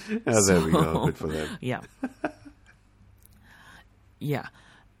 Oh, there we go. So- Good for them. Yeah, yeah,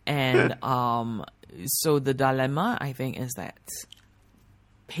 and so the dilemma, I think, is that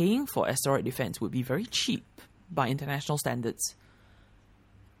paying for asteroid defense would be very cheap by international standards,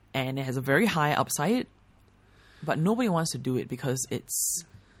 and it has a very high upside, but nobody wants to do it because it's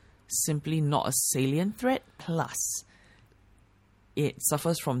simply not a salient threat. Plus, it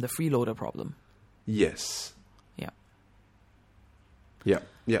suffers from the freeloader problem. Yes. Yeah, Yeah.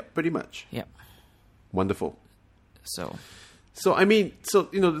 Yeah. Pretty much. yeah. Wonderful. So So I mean,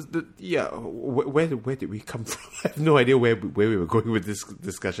 where did we come from? I have no idea where we were going with this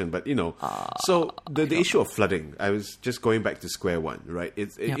discussion, but so the issue of flooding. I was just going back to square one, right?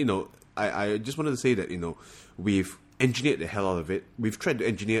 Yeah. I just wanted to say that we've engineered the hell out of it. We've tried to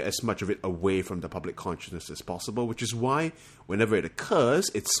engineer as much of it away from the public consciousness as possible, which is why whenever it occurs,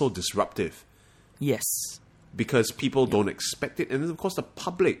 it's so disruptive. yes, Because people don't expect it, and then of course the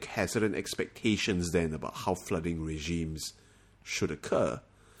public has certain expectations then about how flooding regimes should occur.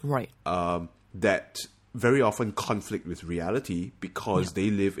 right. That very often conflict with reality because they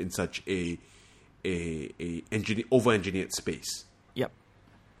live in such a over-engineered space, Yep.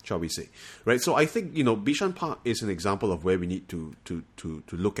 shall we say? Right. So I think Bishan Park is an example of where we need to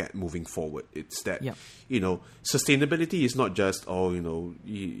look at moving forward. It's that Yep. sustainability is not just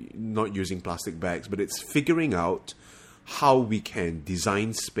not using plastic bags, but it's figuring out how we can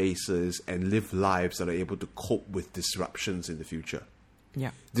design spaces and live lives that are able to cope with disruptions in the future.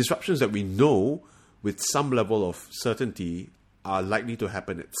 Yeah. Disruptions that we know with some level of certainty are likely to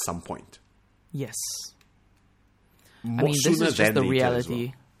happen at some point. Yes. More This sooner is just than the later as reality.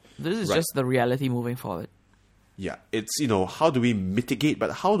 well. This is Right. just the reality moving forward. Yeah, it's how do we mitigate,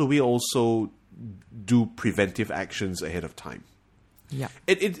 but how do we also do preventive actions ahead of time? Yeah.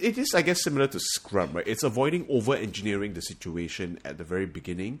 It is, I guess, similar to Scrum, right? It's avoiding over-engineering the situation at the very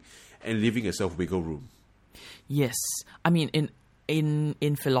beginning and leaving yourself wiggle room. Yes. I mean,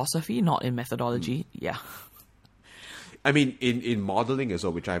 in philosophy, not in methodology. Yeah. I mean, in modeling as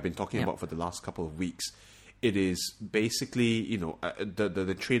well, which I've been talking Yeah. about for the last couple of weeks, it is basically,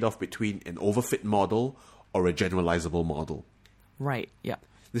 the trade-off between an overfit model or a generalizable model. Right. Yeah.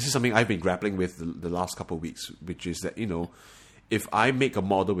 This is something I've been grappling with the last couple of weeks, which is that, if I make a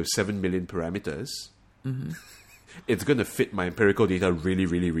model with 7 million parameters, it's going to fit my empirical data really,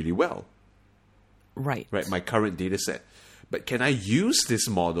 really, really well, Right. right? My current data set. But can I use this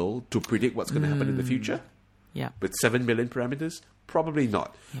model to predict what's going to happen in the future? Yeah. With 7 million parameters? Probably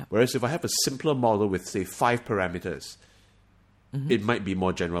not. Yeah. Whereas if I have a simpler model with, say, 5 parameters, it might be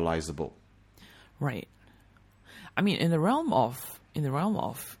more generalizable. Right. I mean, in the realm of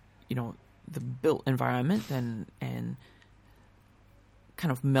the built environment and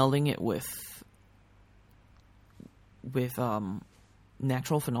kind of melding it with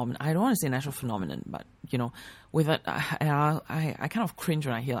natural phenomenon. I don't want to say natural phenomenon, but with it, I kind of cringe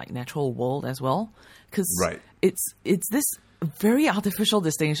when I hear like natural world as well, because it's this very artificial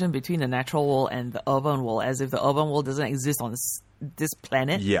distinction between the natural world and the urban world, as if the urban world doesn't exist on this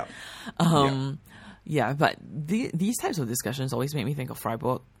planet. Yeah. Yeah, but these types of discussions always make me think of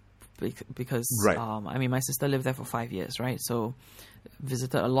Freiburg because I mean, my sister lived there for 5 years, right? So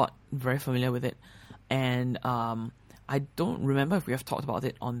visited a lot, very familiar with it, and I don't remember if we have talked about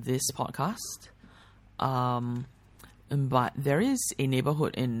it on this podcast, but there is a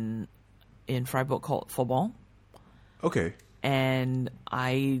neighborhood in Freiburg called Vauban. Okay. And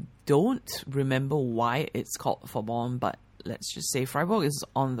I don't remember why it's called Vauban, but let's just say Freiburg is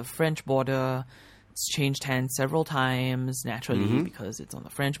on the French border. It's changed hands several times, naturally, because it's on the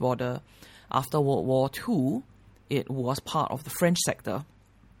French border. After World War II, it was part of the French sector.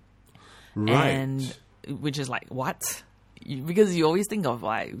 Right. And which is like, what? Because you always think of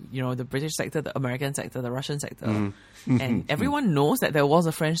like, the British sector, the American sector, the Russian sector. And everyone knows that there was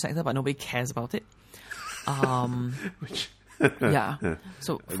a French sector, but nobody cares about it. Yeah.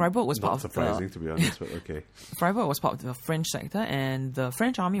 So Freiburg was part of surprising, to be honest, but okay. Freiburg was part of the French sector, and the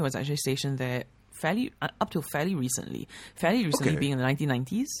French army was actually stationed there up to fairly recently. Being in the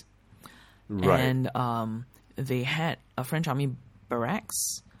 1990s. Right. And they had a French army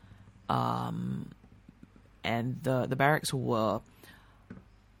barracks, and the barracks were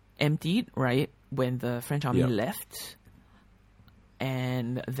emptied, right, when the French army left,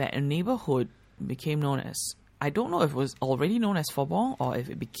 and that neighborhood became known as, I don't know if it was already known as Vauban or if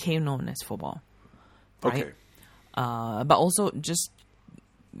it became known as Vauban, right? Okay. But also just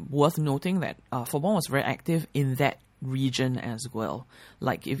worth noting that Vauban was very active in that region as well.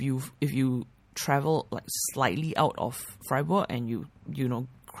 Like if you travel like slightly out of Freiburg and you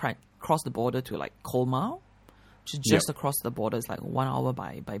cross the border to like Colmar, which is just across the border, it's like 1 hour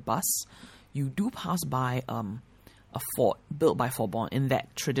by bus, you do pass by a fort built by Vauban in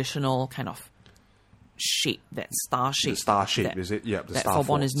that traditional kind of shape, that star shape. The star shape, is it? Yeah, the that star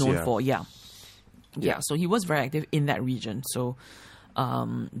Vauban is known for. Yeah. So he was very active in that region. So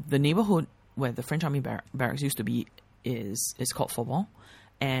the neighborhood where the French army barracks used to be is called Vauban,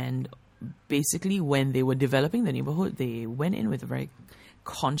 and basically when they were developing the neighborhood, they went in with a very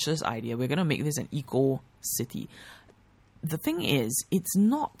conscious idea. We're going to make this an eco city. The thing is, it's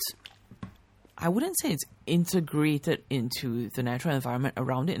not, I wouldn't say it's integrated into the natural environment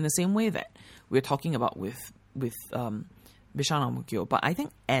around it in the same way that we're talking about with Bishan Ang Mo Kio. But I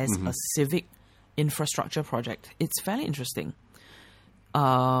think as a civic infrastructure project, it's fairly interesting.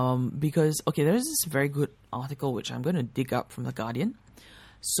 Because, okay, there's this very good article which I'm going to dig up from The Guardian.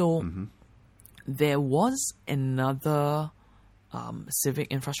 So there was another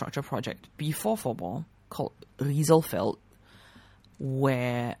civic infrastructure project before Vauban called Rieselfeld,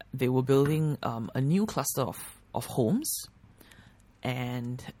 where they were building a new cluster of homes,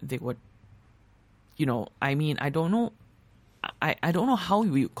 and they were, I mean, I don't know how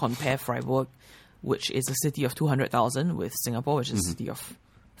we compare Freiburg, which is a city of 200,000, with Singapore, which is a city of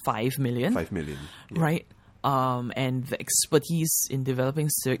 5 million. 5 million, right? And the expertise in developing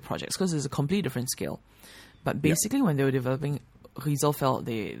civic projects, because it's a completely different scale. But basically, when they were developing Rieselfeld,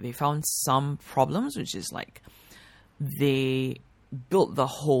 they found some problems, which is like they built the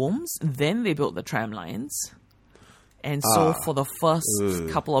homes, then they built the tram lines. And so for the first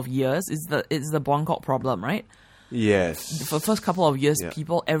couple of years, it's the Buangkok problem, right? Yes. For the first couple of years,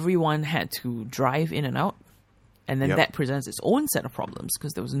 everyone had to drive in and out. And then that presents its own set of problems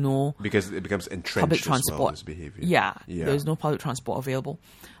because there was no... Because it becomes entrenched public transport. As well as behavior. Yeah, there was no public transport available.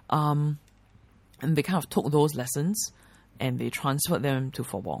 And they kind of took those lessons and they transferred them to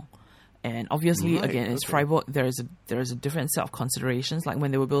Vauban. And obviously, again, in Freiburg, there is a different set of considerations. Like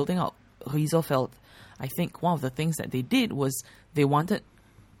when they were building out Rieselfeld, I think one of the things that they did was they wanted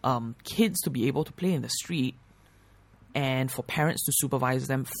kids to be able to play in the street and for parents to supervise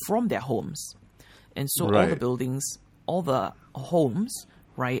them from their homes. And so all the buildings, all the homes,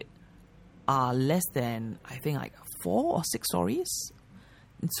 right, are less than, I think, like 4 or 6 stories.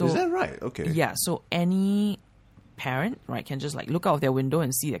 And so, is that right? Okay. Yeah, so any parent, right, can just like look out of their window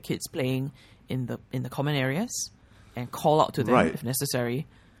and see their kids playing in the common areas and call out to them if necessary.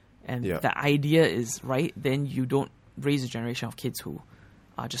 And the idea is, right, then you don't raise a generation of kids who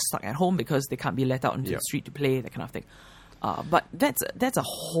are just stuck at home because they can't be let out into the street to play, that kind of thing. But that's a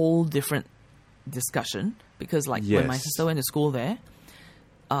whole different discussion because, like, when my sister went to school there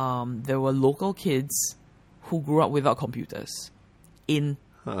were local kids who grew up without computers in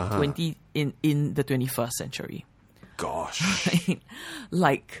in the 21st century. Gosh.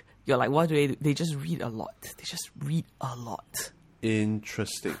 Like, you're like, what do they just read a lot. They just read a lot.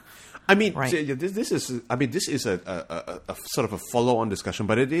 Interesting. I mean, Right. this is a sort of a follow-on discussion,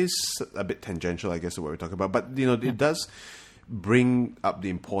 but it is a bit tangential, I guess, to what we're talking about. But it does bring up the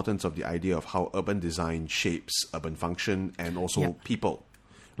importance of the idea of how urban design shapes urban function and also Yeah. people,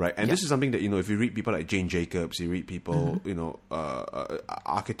 right? And this is something that if you read people like Jane Jacobs, you read people,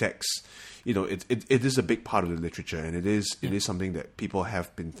 architects, it is a big part of the literature, and it is something that people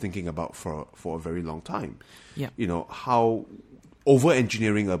have been thinking about for a very long time. Yeah. How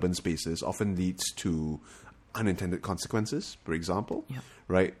over-engineering urban spaces often leads to unintended consequences, for example, Yeah.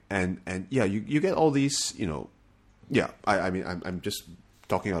 right? And you get all these, I mean, I'm just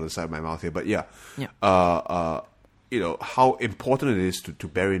talking out of the side of my mouth here, but how important it is to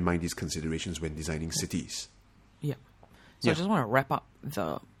bear in mind these considerations when designing cities. Yeah. So I just want to wrap up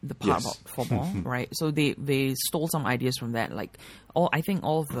the part about Faubourg, right? So they stole some ideas from that. Like I think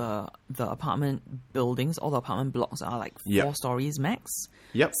all the apartment buildings, all the apartment blocks are like 4 stories max.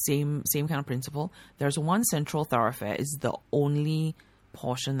 Yep. Same kind of principle. There's one central thoroughfare is the only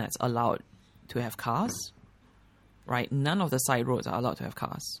portion that's allowed to have cars. Right? None of the side roads are allowed to have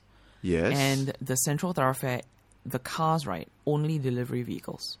cars. Yes. And the central thoroughfare, the cars, right, only delivery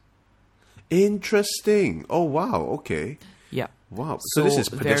vehicles. Interesting. Oh, wow. Okay. Yeah. Wow. So this is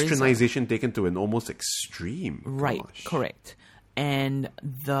there is pedestrianization taken to an almost extreme. Right, Gosh. correct. And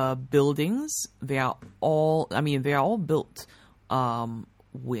the buildings, they are all built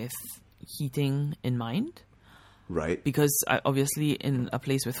with heating in mind. Right. Because obviously in a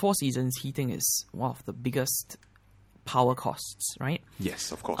place with 4 seasons, heating is one of the biggest power costs, right?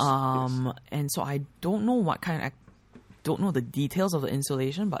 Yes, of course. And so I don't know don't know the details of the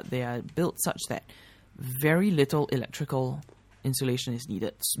insulation, but they are built such that very little electrical insulation is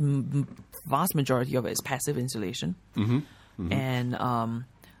needed. Vast majority of it is passive insulation. And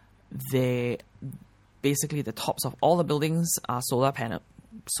they basically the tops of all the buildings are solar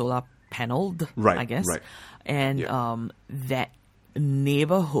paneled, Right, I guess. right. And that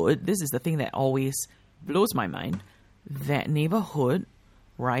neighborhood, this is the thing that always blows my mind. That neighborhood,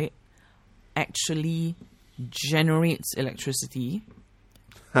 right, actually generates electricity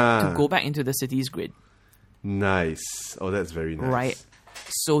to go back into the city's grid. Nice. Oh, that's very nice. Right.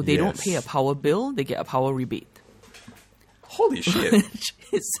 So they don't Yes. pay a power bill, they get a power rebate. Holy shit.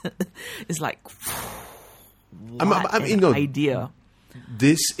 It's like, I what mean, an idea.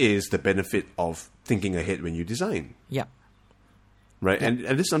 This is the benefit of thinking ahead when you design. Yeah. Right. And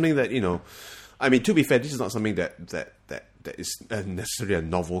this is something that, I mean, to be fair, this is not something that is necessarily a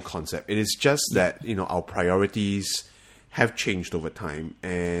novel concept. It is just that, our priorities have changed over time,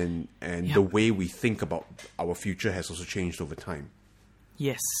 and the way we think about our future has also changed over time.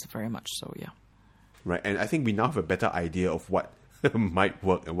 Yes, very much so, yeah. Right. And I think we now have a better idea of what might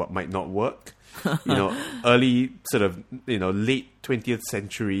work and what might not work. Early sort of, late 20th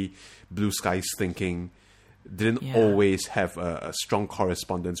century blue skies thinking didn't always have a strong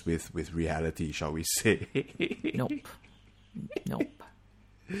correspondence with reality, shall we say. Nope.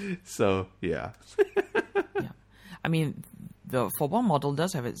 So, yeah. Yeah. I mean, the Faubourg model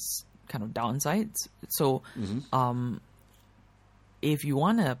does have its kind of downsides. So, if you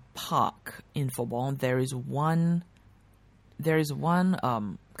want to park in Faubourg, there is one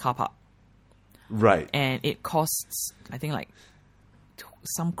car park, Right. and it costs, I think, like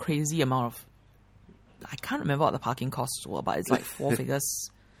some crazy amount of. I can't remember what the parking costs were, but it's like 4 figures.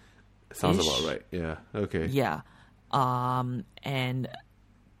 Sounds ish. about right. Yeah. Okay. Yeah. And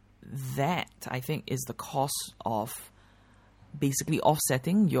that, I think, is the cost of basically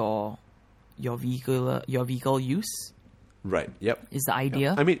offsetting your vehicle use. Right. Yep. Is the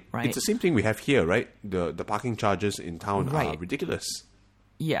idea. I mean, right? it's the same thing we have here, right? The parking charges in town are Right. ridiculous.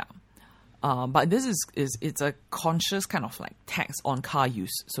 Yeah. But this is it's a conscious kind of like tax on car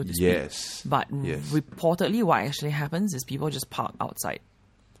use, so to speak. Yes. But Yes. reportedly, what actually happens is people just park outside.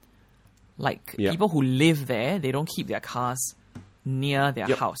 Like Yeah. people who live there, they don't keep their cars near their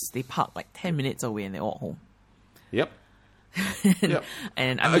Yep. house. They park like 10 minutes away and they're all home. Yep. Yep.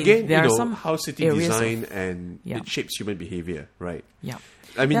 And I mean, Again, there are some how city areas design of, and Yeah. it shapes human behavior, right? yeah.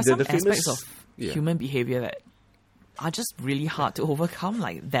 I mean, there are the some famous aspects of yeah. human behavior that are just really hard to overcome,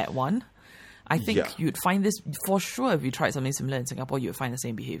 like that one. I think Yeah. you'd find this for sure if you tried something similar in Singapore. You'd find the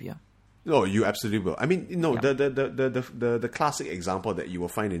same behavior. No, you absolutely will. I mean, Yeah. the classic example that you will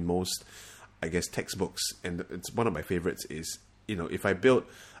find in most, I guess, textbooks, and it's one of my favorites, is if I build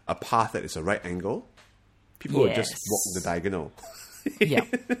a path that is a right angle, people will just Yes. walk the diagonal. Yeah,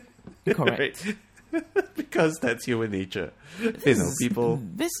 correct. Right? Because that's human nature. You know, people.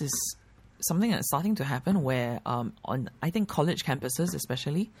 This is something that's starting to happen where on I think college campuses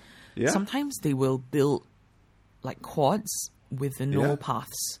especially, Yeah. sometimes they will build like quads with no Yeah.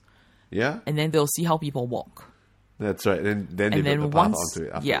 paths, Yeah, and then they'll see how people walk. that's right. Then they And build then the path once onto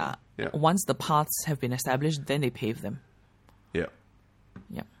it. After. yeah, Yeah. once the paths have been established, then they pave them. Yeah.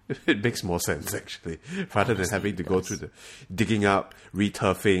 Yeah. It makes more sense actually, rather than Honestly, having to it go does. through the digging up,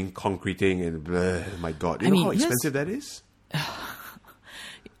 returfing, concreting, and my God, you know mean, how here's- expensive that is.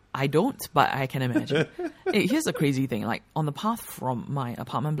 I don't, but I can imagine. Hey, here's a crazy thing. Like on the path from my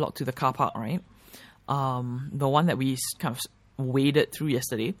apartment block to the car park, right? The one that we kind of waded through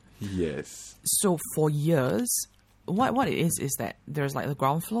yesterday. Yes. So for years, what it is that there's like the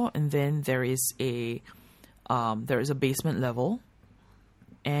ground floor, and then there is a basement level,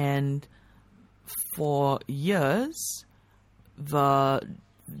 and for years,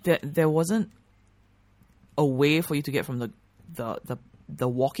 there wasn't a way for you to get from the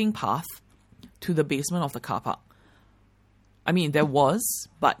walking path to the basement of the car park. I mean, there was,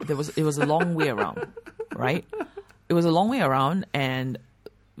 but it was a long way around, right? It was a long way around, and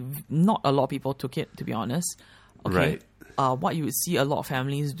not a lot of people took it, to be honest. Okay. Right. What you would see a lot of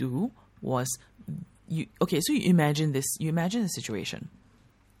families do was so you imagine this situation.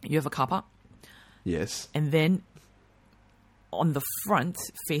 You have a car park, Yes. and then on the front,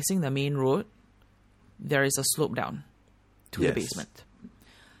 facing the main road, there is a slope down to the Yes. basement.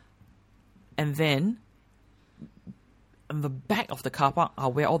 And then on the back of the car park are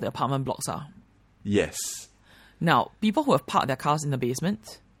where all the apartment blocks are. Yes. Now, people who have parked their cars in the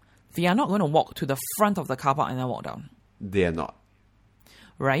basement, they are not going to walk to the front of the car park and then walk down, They are not.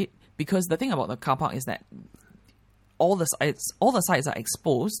 right? Because the thing about the car park is that all the sides are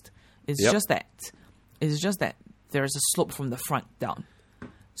exposed. It's Yep. just that there is a slope from the front down.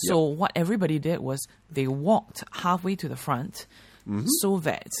 So what everybody did was they walked halfway to the front so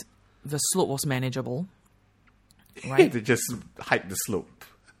that the slope was manageable, right? They just hike the slope.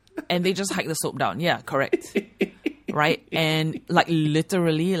 And they just hike the slope down. Yeah, correct. Right? And like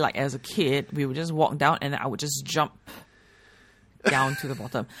literally, like as a kid, we would just walk down and I would just jump down to the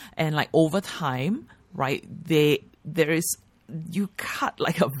bottom. And like over time, right, you cut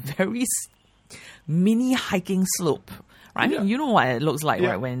like a very mini hiking slope. Right? I mean, Yeah. you know what it looks like,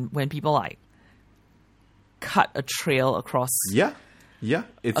 Yeah. right? When people like cut a trail across. Yeah. Yeah.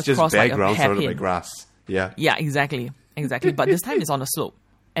 It's just Across, bare like, a ground surrounded by hairpin. grass. Yeah. Yeah, exactly. But this time it's on a slope,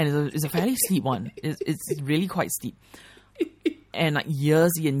 and it's a fairly steep one. It's really quite steep. And like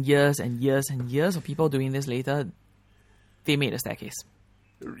years and years and years and years of people doing this later, they made a staircase.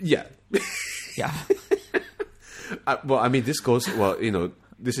 Yeah. Yeah, Well, I mean, this goes, well, you know,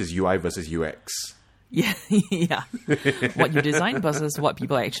 this is UI versus UX. yeah, yeah. What you design versus what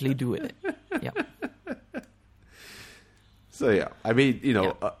people actually do with it. Yeah, So, yeah, I mean, you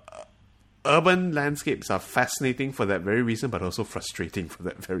know, urban landscapes are fascinating for that very reason, but also frustrating for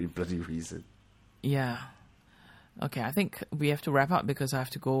that very bloody reason. yeah. Okay, I think we have to wrap up because I have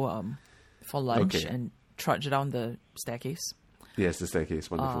to go for lunch Okay. and trudge down the staircase. Yes, the staircase,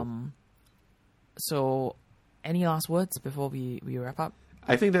 wonderful. So, any last words before we wrap up?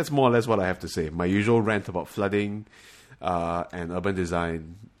 I think that's more or less what I have to say. My usual rant about flooding and urban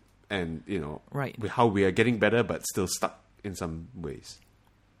design and, you know, Right. how we are getting better but still stuck in some ways.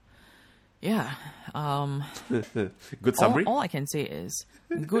 Yeah. Good summary? All I can say is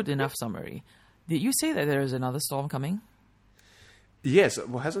good enough summary. Did you say that there is another storm coming? Yes,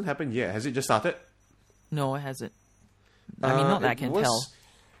 well, hasn't happened yet. Has it just started? No, it hasn't. I mean, not that I can tell.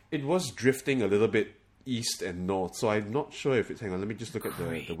 It was drifting a little bit east and north, so I'm not sure if it's... Hang on, let me just look at the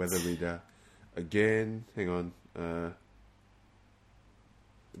Great. weather radar again. Hang on.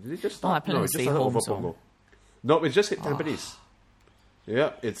 Did it just start? I plan to it just stay started home, over so- Punggol. No, it just hit Tampines.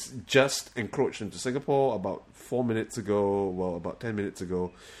 Yeah, it's just encroached into Singapore about 4 minutes ago. Well, about 10 minutes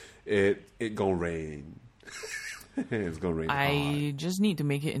ago. It gonna rain. It's gonna rain hard. I just need to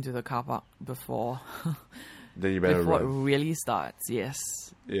make it into the car park before Then you better before it run. really starts. Yes,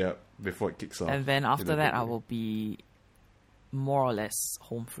 Yeah, before it kicks off. and then in a after that, big I way. will be more or less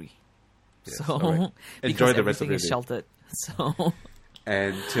home free. Yes, So all right. because Enjoy the rest of everything your is day. sheltered. So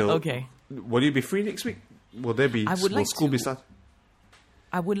Until Okay. Will you be free next week? Will there be? I would will like school be to. started?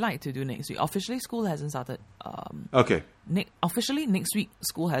 I would like to do next week. Officially, school hasn't started. Okay. Officially, next week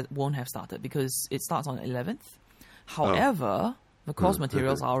school won't have started because it starts on the 11th. However, the course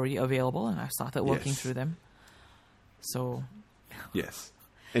materials are already available, and I've started working Yes. through them. So Yes.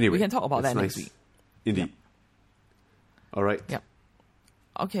 Anyway, we can talk about that's that next nice. week. Indeed. All right. Yep.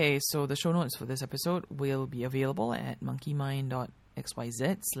 Okay, so the show notes for this episode will be available at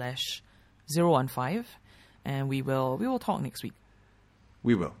monkeymind.xyz/001. 015, and we will talk next week.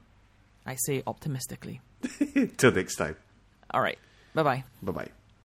 We will. I say optimistically. Till next time. All right. Bye-bye. Bye-bye.